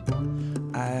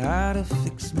 I ought to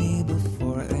fix me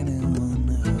before anyone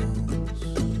else.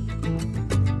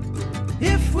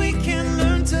 If we can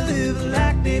learn to live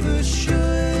like neighbors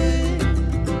should,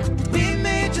 we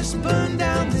may just burn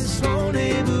down this whole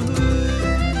neighborhood.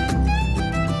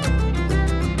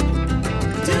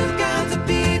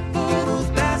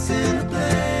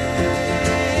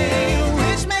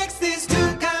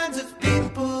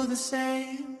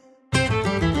 Same.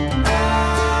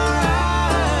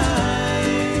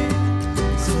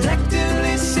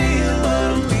 Selectively seeing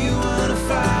what we want to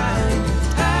find.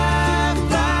 Half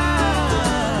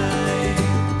blind,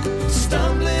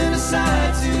 stumbling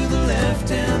aside to the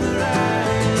left and the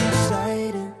right.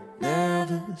 Excited,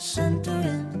 nervous,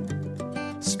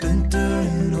 centering,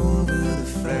 splintering over the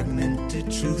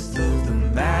fragmented truth of the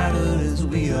matter is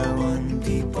we are one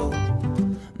people,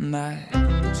 not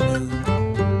two.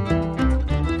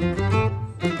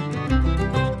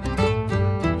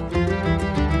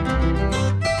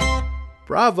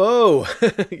 Bravo!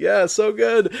 Yeah, so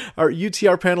good. Our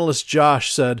UTR panelist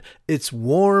Josh said, "It's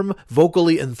warm,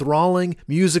 vocally enthralling,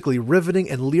 musically riveting,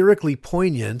 and lyrically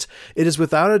poignant. It is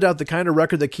without a doubt the kind of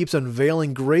record that keeps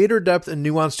unveiling greater depth and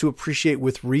nuance to appreciate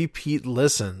with repeat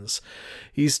listens."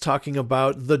 He's talking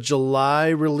about the July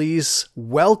release,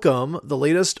 Welcome, the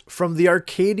latest from the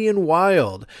Arcadian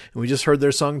Wild. And we just heard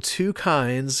their song Two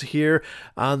Kinds here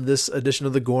on this edition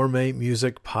of the Gourmet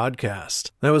Music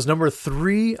Podcast. That was number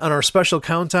 3 on our special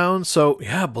countdown. So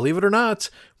yeah, believe it or not,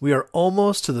 we are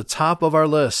almost to the top of our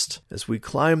list as we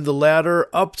climb the ladder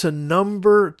up to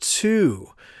number 2.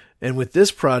 And with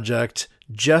this project,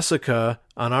 Jessica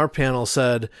on our panel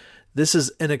said, "This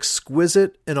is an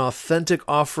exquisite and authentic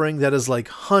offering that is like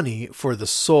honey for the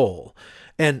soul."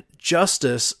 And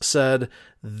Justice said,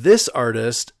 This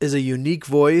artist is a unique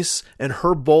voice, and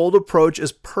her bold approach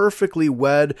is perfectly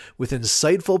wed with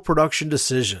insightful production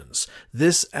decisions.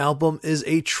 This album is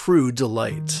a true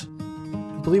delight.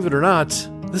 Believe it or not,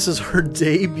 this is her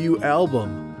debut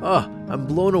album. I'm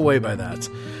blown away by that.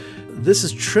 This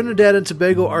is Trinidad and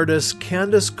Tobago artist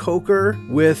Candace Coker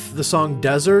with the song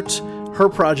Desert. Her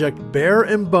project Bare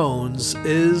and Bones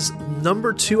is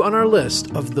number 2 on our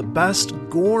list of the best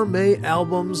gourmet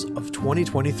albums of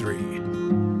 2023.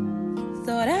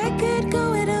 Thought I could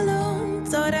go it alone,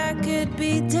 thought I could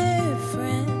be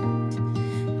different,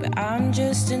 but I'm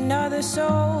just another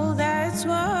soul that's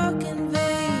walking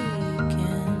vacant.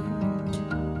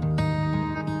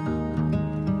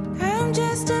 I'm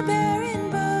just a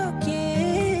barren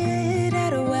bucket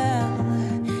at a well.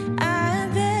 I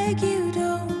beg you,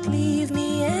 don't leave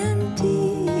me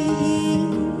empty.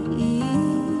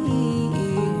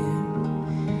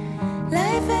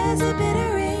 Life has a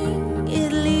bitter ring,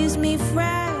 it leaves me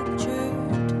fractured,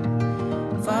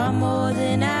 far more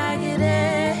than I could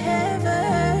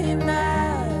ever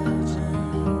imagine.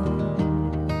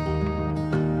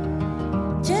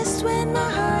 Just when my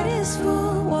heart is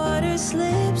full, water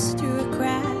slips through a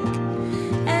crack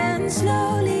and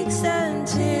slowly leaks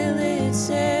until it's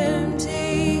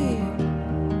empty.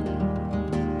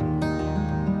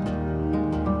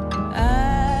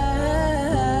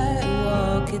 I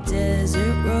walk a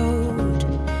desert road,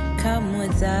 come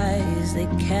with eyes that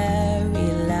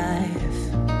carry life.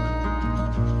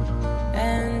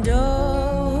 And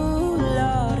oh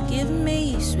Lord, give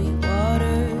me sweet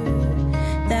water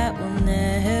that will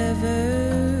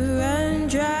never run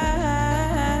dry.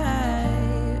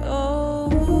 Oh,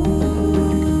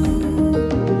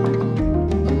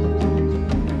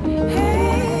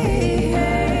 hey,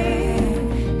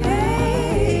 hey,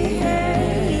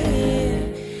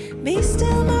 hey, be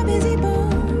still my busy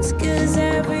bones, 'cause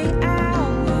every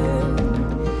hour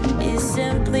is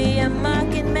simply a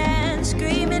mocking man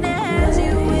screaming as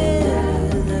you wither.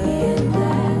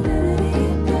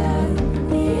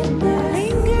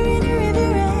 Linger in a river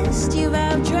rest, you've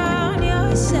outdrawn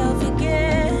yourself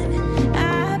again.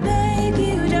 I beg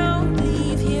you, don't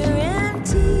leave here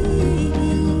empty.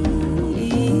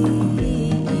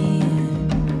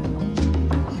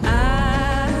 I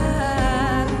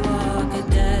walk a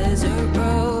desert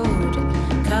road,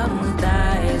 come with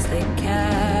eyes that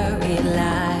carry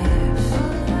life.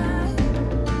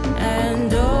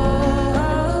 And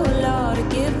oh Lord,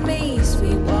 give me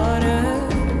sweet water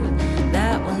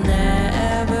that will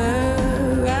never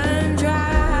run dry.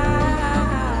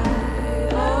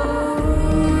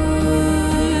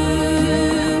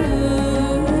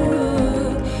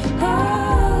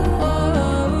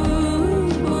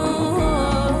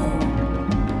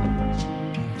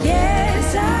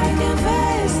 Yes, I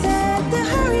confess that the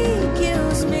hurry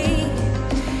kills me.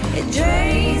 It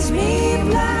drains me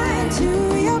blind to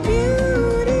your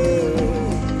beauty.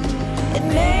 It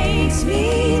makes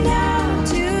me numb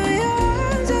to your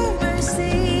arms of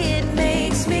mercy. It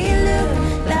makes me look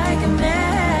like a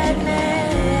madman.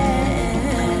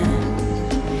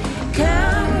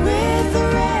 Come with the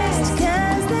rest,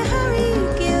 'cause the hurry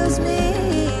kills me.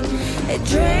 It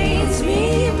drains me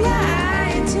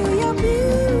blind to your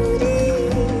beauty.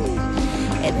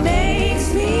 It makes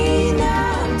me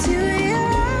numb to your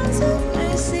arms of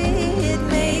mercy. It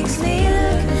makes me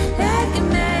look like a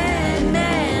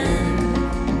madman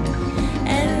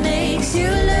and makes you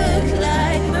look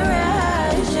like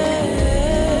mirages.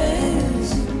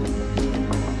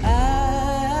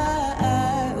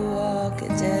 I walk a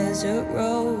desert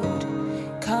road,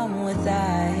 come with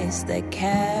eyes that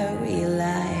carry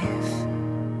life.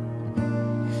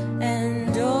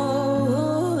 And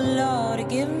oh Lord,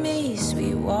 give me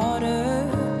sweet water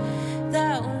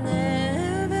that will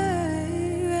never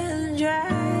run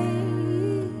dry.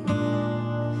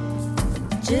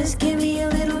 Just give me a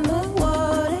little more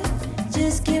water.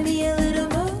 Just give me a little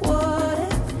more water.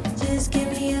 Just give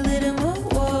me a little more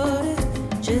water.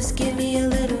 Just give me a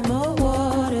little more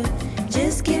water.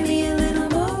 Just give me a little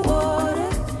more water.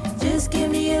 Just give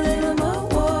me a little more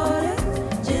water.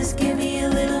 Just give me a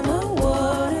little more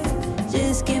water.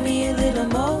 Just give me a little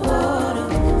more water.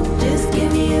 Just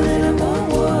give me a little more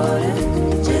water.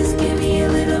 Just give me a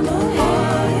little more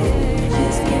water.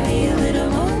 Just give me a little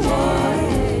more water.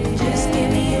 Just give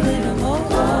me a little more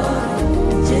water.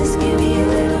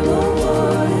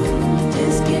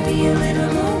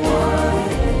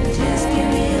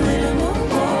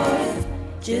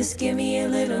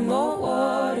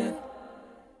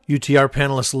 UTR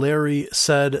panelist Larry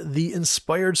said the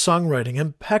inspired songwriting,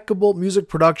 impeccable music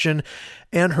production,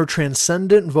 and her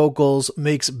transcendent vocals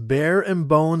makes Bare and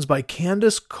Bones by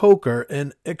Candace Coker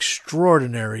an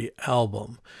extraordinary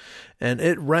album. And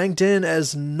it ranked in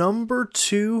as number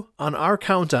 2 on our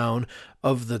countdown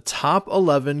of the top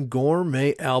 11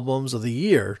 gourmet albums of the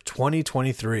year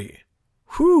 2023.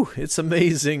 Whew, it's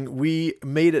amazing. We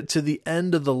made it to the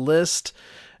end of the list,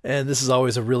 and this is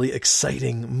always a really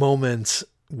exciting moment.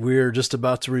 We're just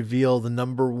about to reveal the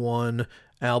number 1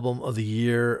 album of the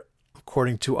year,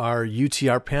 according to our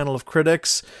UTR panel of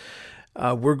critics.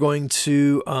 We're going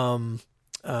to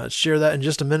share that in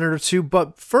just a minute or two.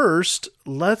 But first,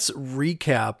 let's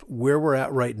recap where we're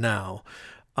at right now.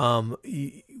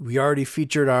 We already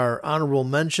featured our honorable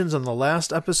mentions on the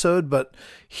last episode, but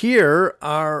here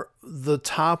are the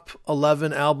top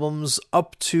 11 albums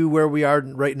up to where we are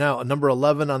right now. Number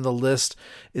 11 on the list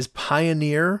is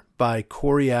Pioneer by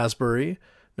Corey Asbury.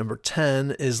 Number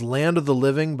 10 is Land of the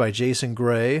Living by Jason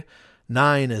Gray.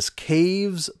 9 is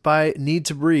Caves by Need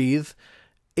to Breathe.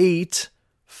 8,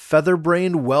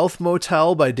 Featherbrained Wealth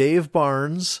Motel by Dave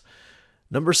Barnes.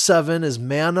 Number 7 is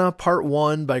Manna Part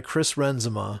 1 by Chris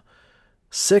Renzema.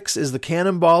 6 is The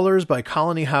Cannonballers by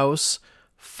Colony House.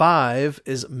 5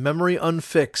 is Memory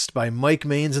Unfixed by Mike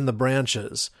Maines and the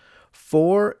Branches.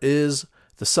 4 is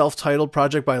the self-titled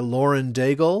project by Lauren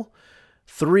Daigle.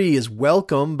 3 is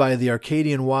Welcome by the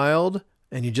Arcadian Wild.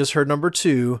 And you just heard number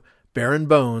 2, Bare and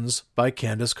Bones by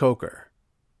Candace Coker.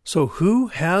 So who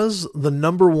has the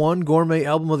number 1 gourmet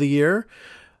album of the year?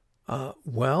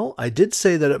 Well, I did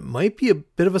say that it might be a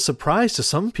bit of a surprise to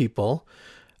some people,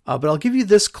 but I'll give you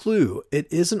this clue.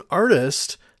 It is an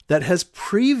artist that has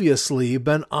previously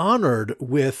been honored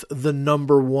with the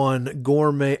number 1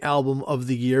 gourmet album of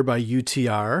the year by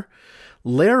UTR.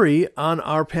 Larry on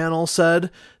our panel said,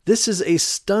 "This is a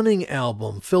stunning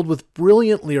album filled with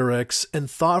brilliant lyrics and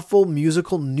thoughtful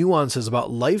musical nuances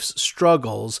about life's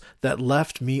struggles that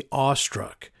left me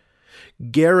awestruck."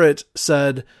 Garrett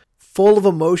said, "Full of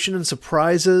emotion and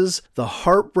surprises, the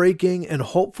heartbreaking and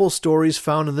hopeful stories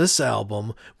found in this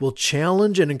album will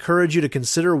challenge and encourage you to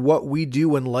consider what we do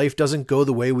when life doesn't go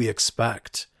the way we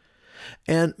expect."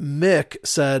 And Mick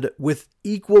said, "With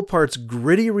equal parts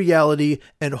gritty reality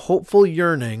and hopeful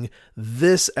yearning,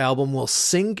 this album will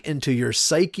sink into your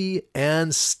psyche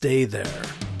and stay there."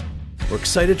 We're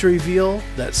excited to reveal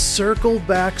that Circle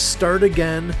Back, Start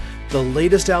Again, the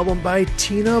latest album by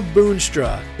Tina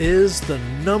Boonstra, is the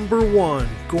number 1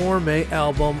 gourmet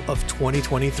album of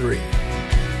 2023.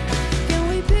 Can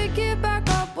we pick it back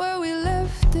up where we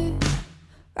left it?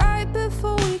 Right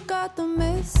before we got the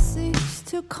message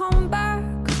to come back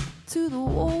to the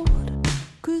ward.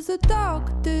 'Cause the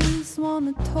doctors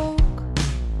wanna talk.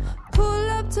 Pull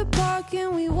up to park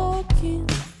and we walk in.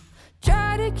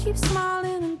 Try to keep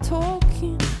smiling and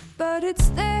talking, but it's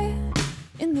there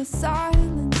in the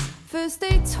silence. First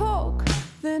they talk,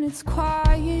 then it's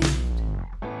quiet.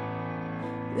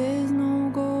 There's no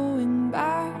going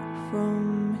back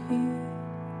from here.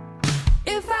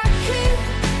 If I could,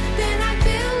 then I'd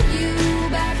build you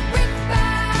back brick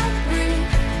by brick,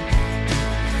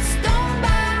 stone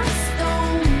by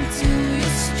stone, till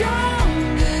you're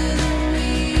stronger than we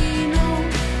know.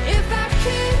 If I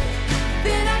could,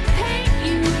 then I'd paint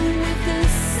you with the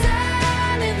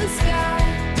sun in the sky.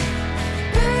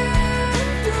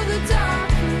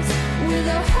 With a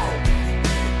hope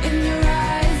in your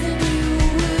eyes, and you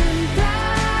would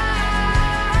fly,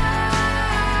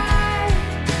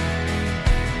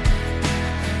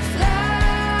 fly.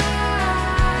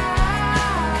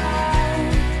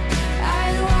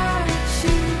 I'd watch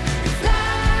you fly,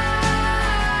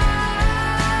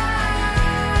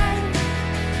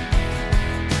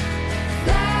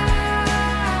 fly.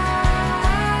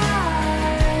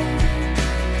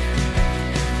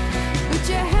 But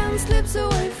your hand slips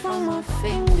away from my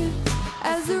fingers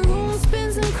as the room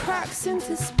spins and cracks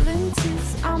into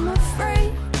splinters. I'm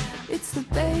afraid it's the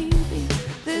baby.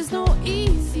 There's no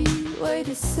easy way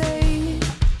to say it.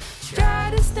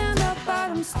 Try to stand up,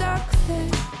 but I'm stuck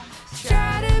there.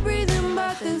 Try to breathe in,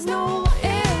 but there's no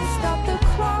air. Stop the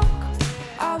clock.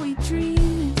 Are we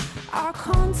dreaming? I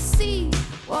can't see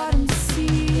what I'm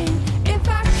seeing. If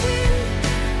I could,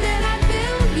 then I'd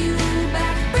build you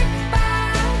back brick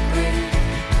by brick,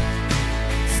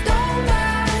 stone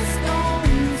by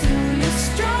stone, till you're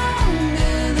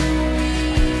stronger than we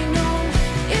know.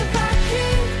 If I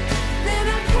could, then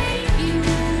I'd paint you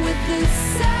with the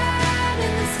sun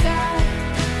in the sky.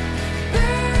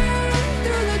 Burn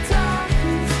through the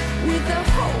darkness with the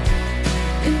hope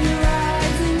in your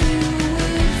eyes, and you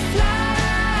would fly.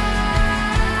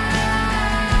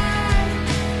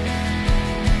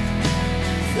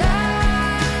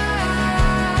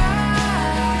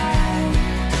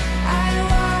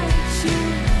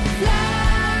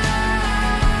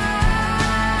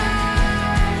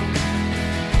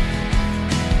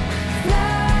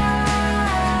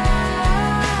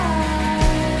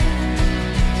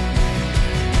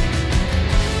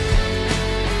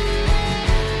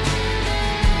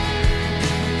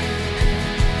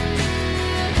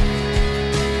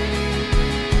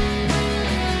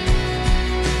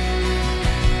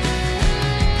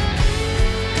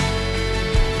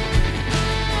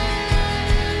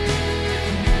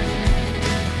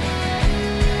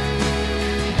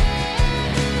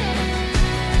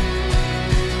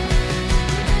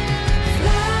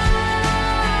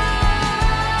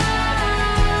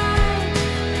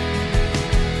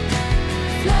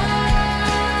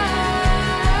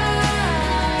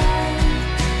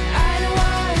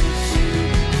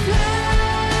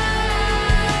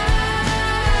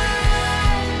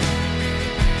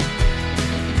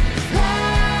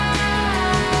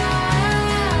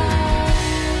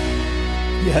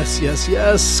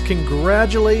 Yes.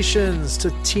 Congratulations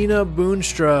to Tina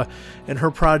Boonstra and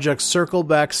her project Circle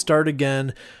Back, Start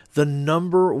Again, the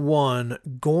 #1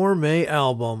 gourmet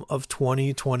album of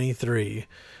 2023.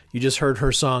 You just heard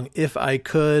her song, If I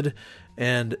Could,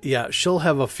 and yeah, she'll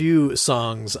have a few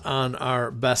songs on our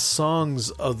best songs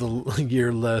of the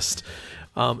year list.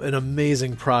 An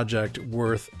amazing project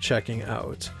worth checking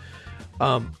out.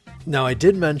 Now, I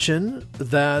did mention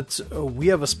that we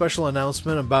have a special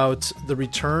announcement about the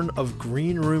return of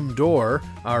Green Room Door,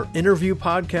 our interview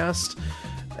podcast.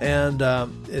 And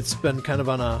it's been kind of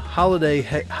on a holiday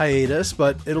hiatus,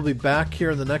 but it'll be back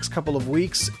here in the next couple of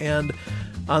weeks. And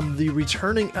on the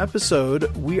returning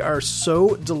episode, we are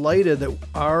so delighted that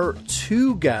our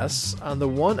 2 guests on the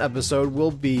one episode will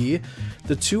be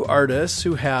the 2 artists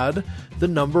who had the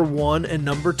 #1 and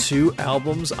 #2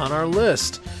 albums on our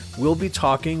list. We'll be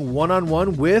talking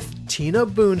one-on-one with Tina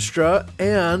Boonstra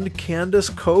and Candace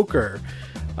Coker.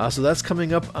 So that's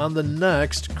coming up on the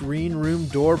next Green Room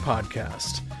Door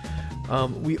podcast.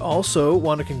 We also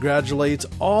want to congratulate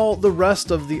all the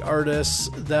rest of the artists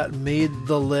that made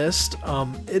the list.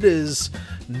 It is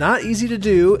not easy to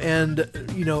do, and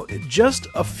just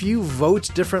a few votes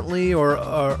differently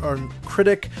or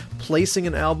critic placing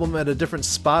an album at a different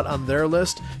spot on their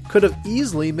list could have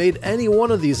easily made any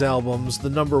one of these albums the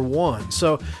 #1.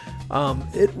 So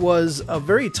it was a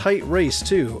very tight race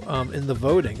too in the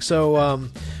voting. So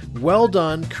well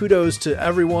done. Kudos to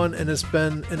everyone, and it's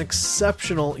been an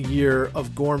exceptional year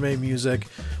of gourmet music.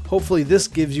 Hopefully this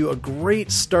gives you a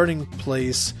great starting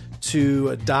place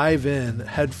to dive in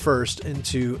headfirst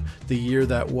into the year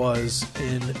that was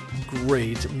in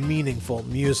great, meaningful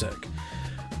music.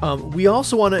 We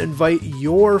also want to invite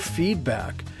your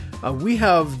feedback. We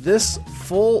have this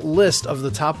full list of the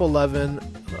top 11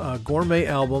 gourmet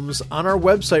albums on our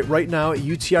website right now at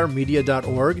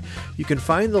utrmedia.org. You can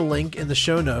find the link in the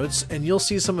show notes, and you'll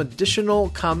see some additional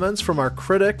comments from our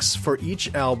critics for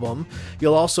each album.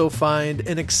 You'll also find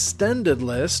an extended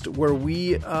list where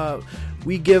we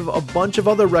give a bunch of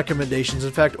other recommendations.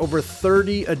 In fact, over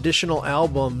 30 additional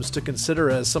albums to consider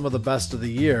as some of the best of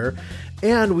the year.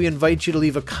 And we invite you to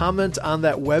leave a comment on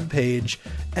that webpage.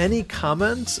 Any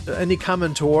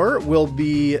commentor will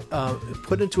be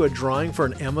put into a drawing for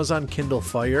an Amazon Kindle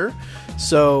Fire.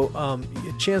 So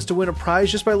a chance to win a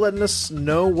prize just by letting us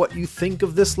know what you think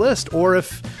of this list, or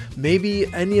if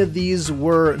maybe any of these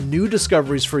were new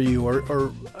discoveries for you,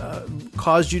 or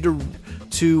caused you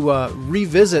to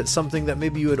revisit something that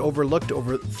maybe you had overlooked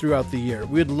throughout the year.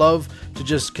 We'd love to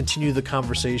just continue the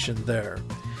conversation there.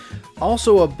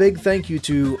 Also, a big thank you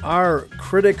to our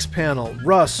critics panel: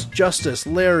 Russ, Justice,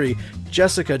 Larry,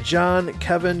 Jessica, John,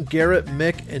 Kevin, Garrett,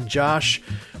 Mick, and Josh.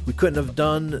 We couldn't have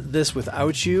done this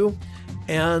without you,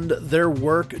 and their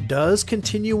work does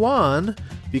continue on,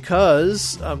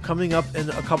 because coming up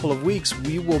in a couple of weeks,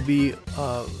 we will be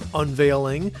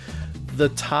unveiling the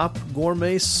top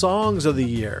gourmet songs of the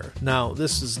year. Now,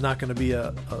 this is not going to be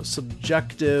a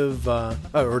subjective,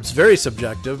 or it's very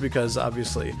subjective, because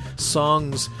obviously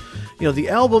songs, the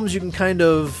albums, you can kind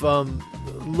of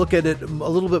look at it a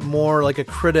little bit more like a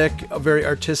critic, very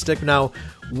artistic. Now,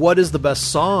 what is the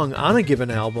best song on a given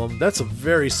album? That's a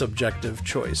very subjective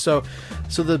choice. So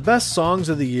the best songs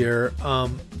of the year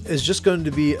is just going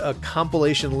to be a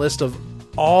compilation list of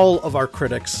all of our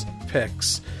critics'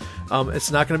 picks.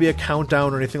 It's not going to be a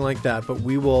countdown or anything like that, but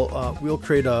we'll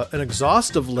create an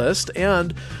exhaustive list,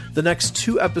 and the next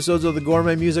 2 episodes of the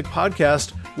Gourmet Music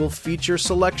Podcast will feature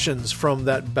selections from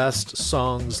that best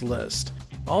songs list.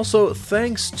 Also,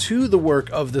 thanks to the work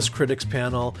of this critics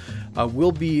panel,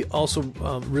 we'll be also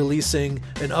releasing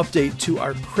an update to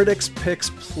our Critics Picks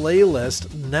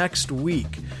playlist next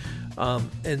week,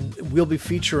 and we'll be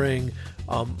featuring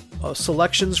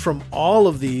selections from all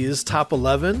of these top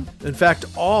 11. In fact,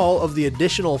 all of the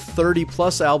additional 30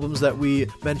 plus albums that we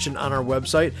mentioned on our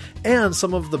website, and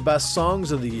some of the best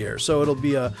songs of the year. So it'll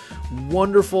be a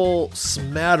wonderful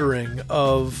smattering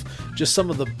of just some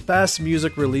of the best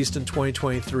music released in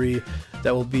 2023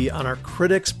 that will be on our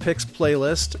Critics Picks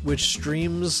playlist, which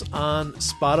streams on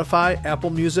Spotify,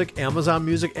 Apple Music, Amazon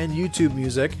Music, and YouTube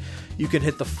Music. You can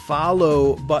hit the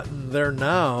follow button there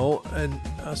now, and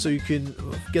so you can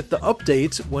get the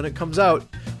updates when it comes out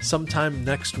sometime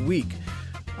next week.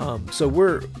 So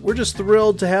we're just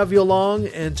thrilled to have you along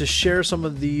and to share some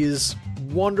of these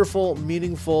wonderful,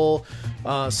 meaningful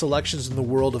selections in the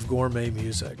world of gourmet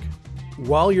music.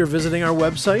 While you're visiting our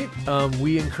website,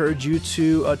 we encourage you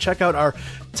to check out our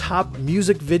top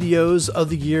music videos of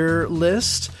the year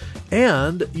list,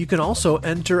 and you can also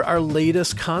enter our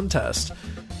latest contest.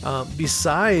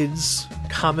 Besides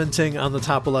commenting on the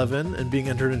top 11 and being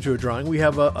entered into a drawing. We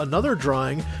have another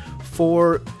drawing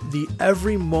for the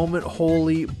Every Moment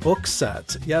Holy book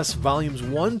set. Yes, volumes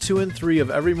 1, 2, and 3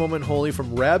 of Every Moment Holy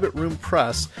from Rabbit Room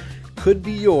Press could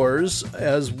be yours,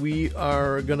 as we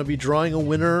are going to be drawing a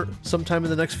winner sometime in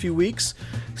the next few weeks.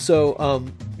 So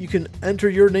you can enter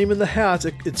your name in the hat.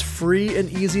 It's free and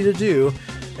easy to do,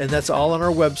 and that's all on our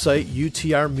website,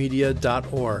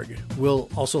 utrmedia.org. We'll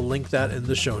also link that in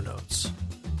the show notes.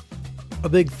 A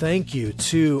big thank you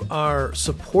to our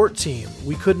support team.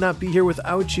 We could not be here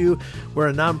without you. We're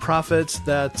a nonprofit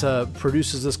that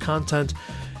produces this content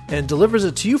and delivers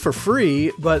it to you for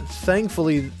free, but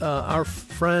thankfully our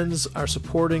friends are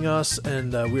supporting us,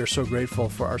 and we are so grateful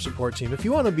for our support team. If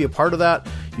you want to be a part of that,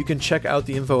 you can check out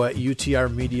the info at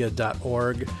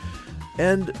utrmedia.org.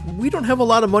 And we don't have a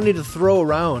lot of money to throw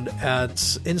around at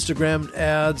Instagram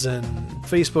ads and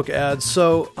Facebook ads,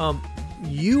 so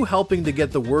you helping to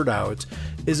get the word out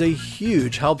is a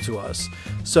huge help to us.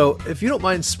 So if you don't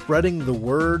mind spreading the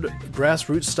word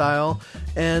grassroots style,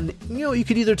 and you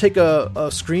could either take a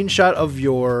screenshot of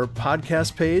your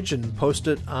podcast page and post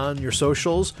it on your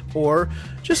socials, or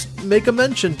just make a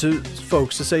mention to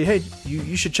folks to say, hey,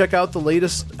 you should check out the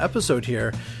latest episode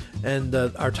here and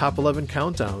our top 11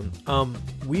 countdown.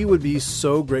 We would be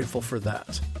so grateful for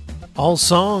that. All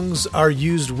songs are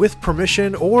used with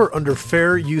permission or under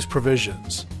fair use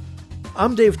provisions.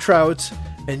 I'm Dave Trout,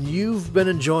 and you've been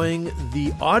enjoying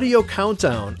the audio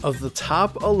countdown of the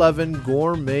top 11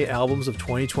 gourmet albums of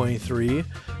 2023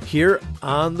 here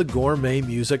on the Gourmet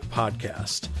Music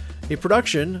Podcast, a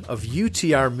production of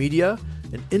UTR Media,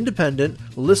 an independent,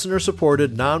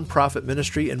 listener-supported nonprofit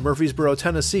ministry in Murfreesboro,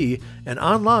 Tennessee, and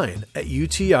online at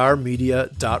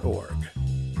utrmedia.org.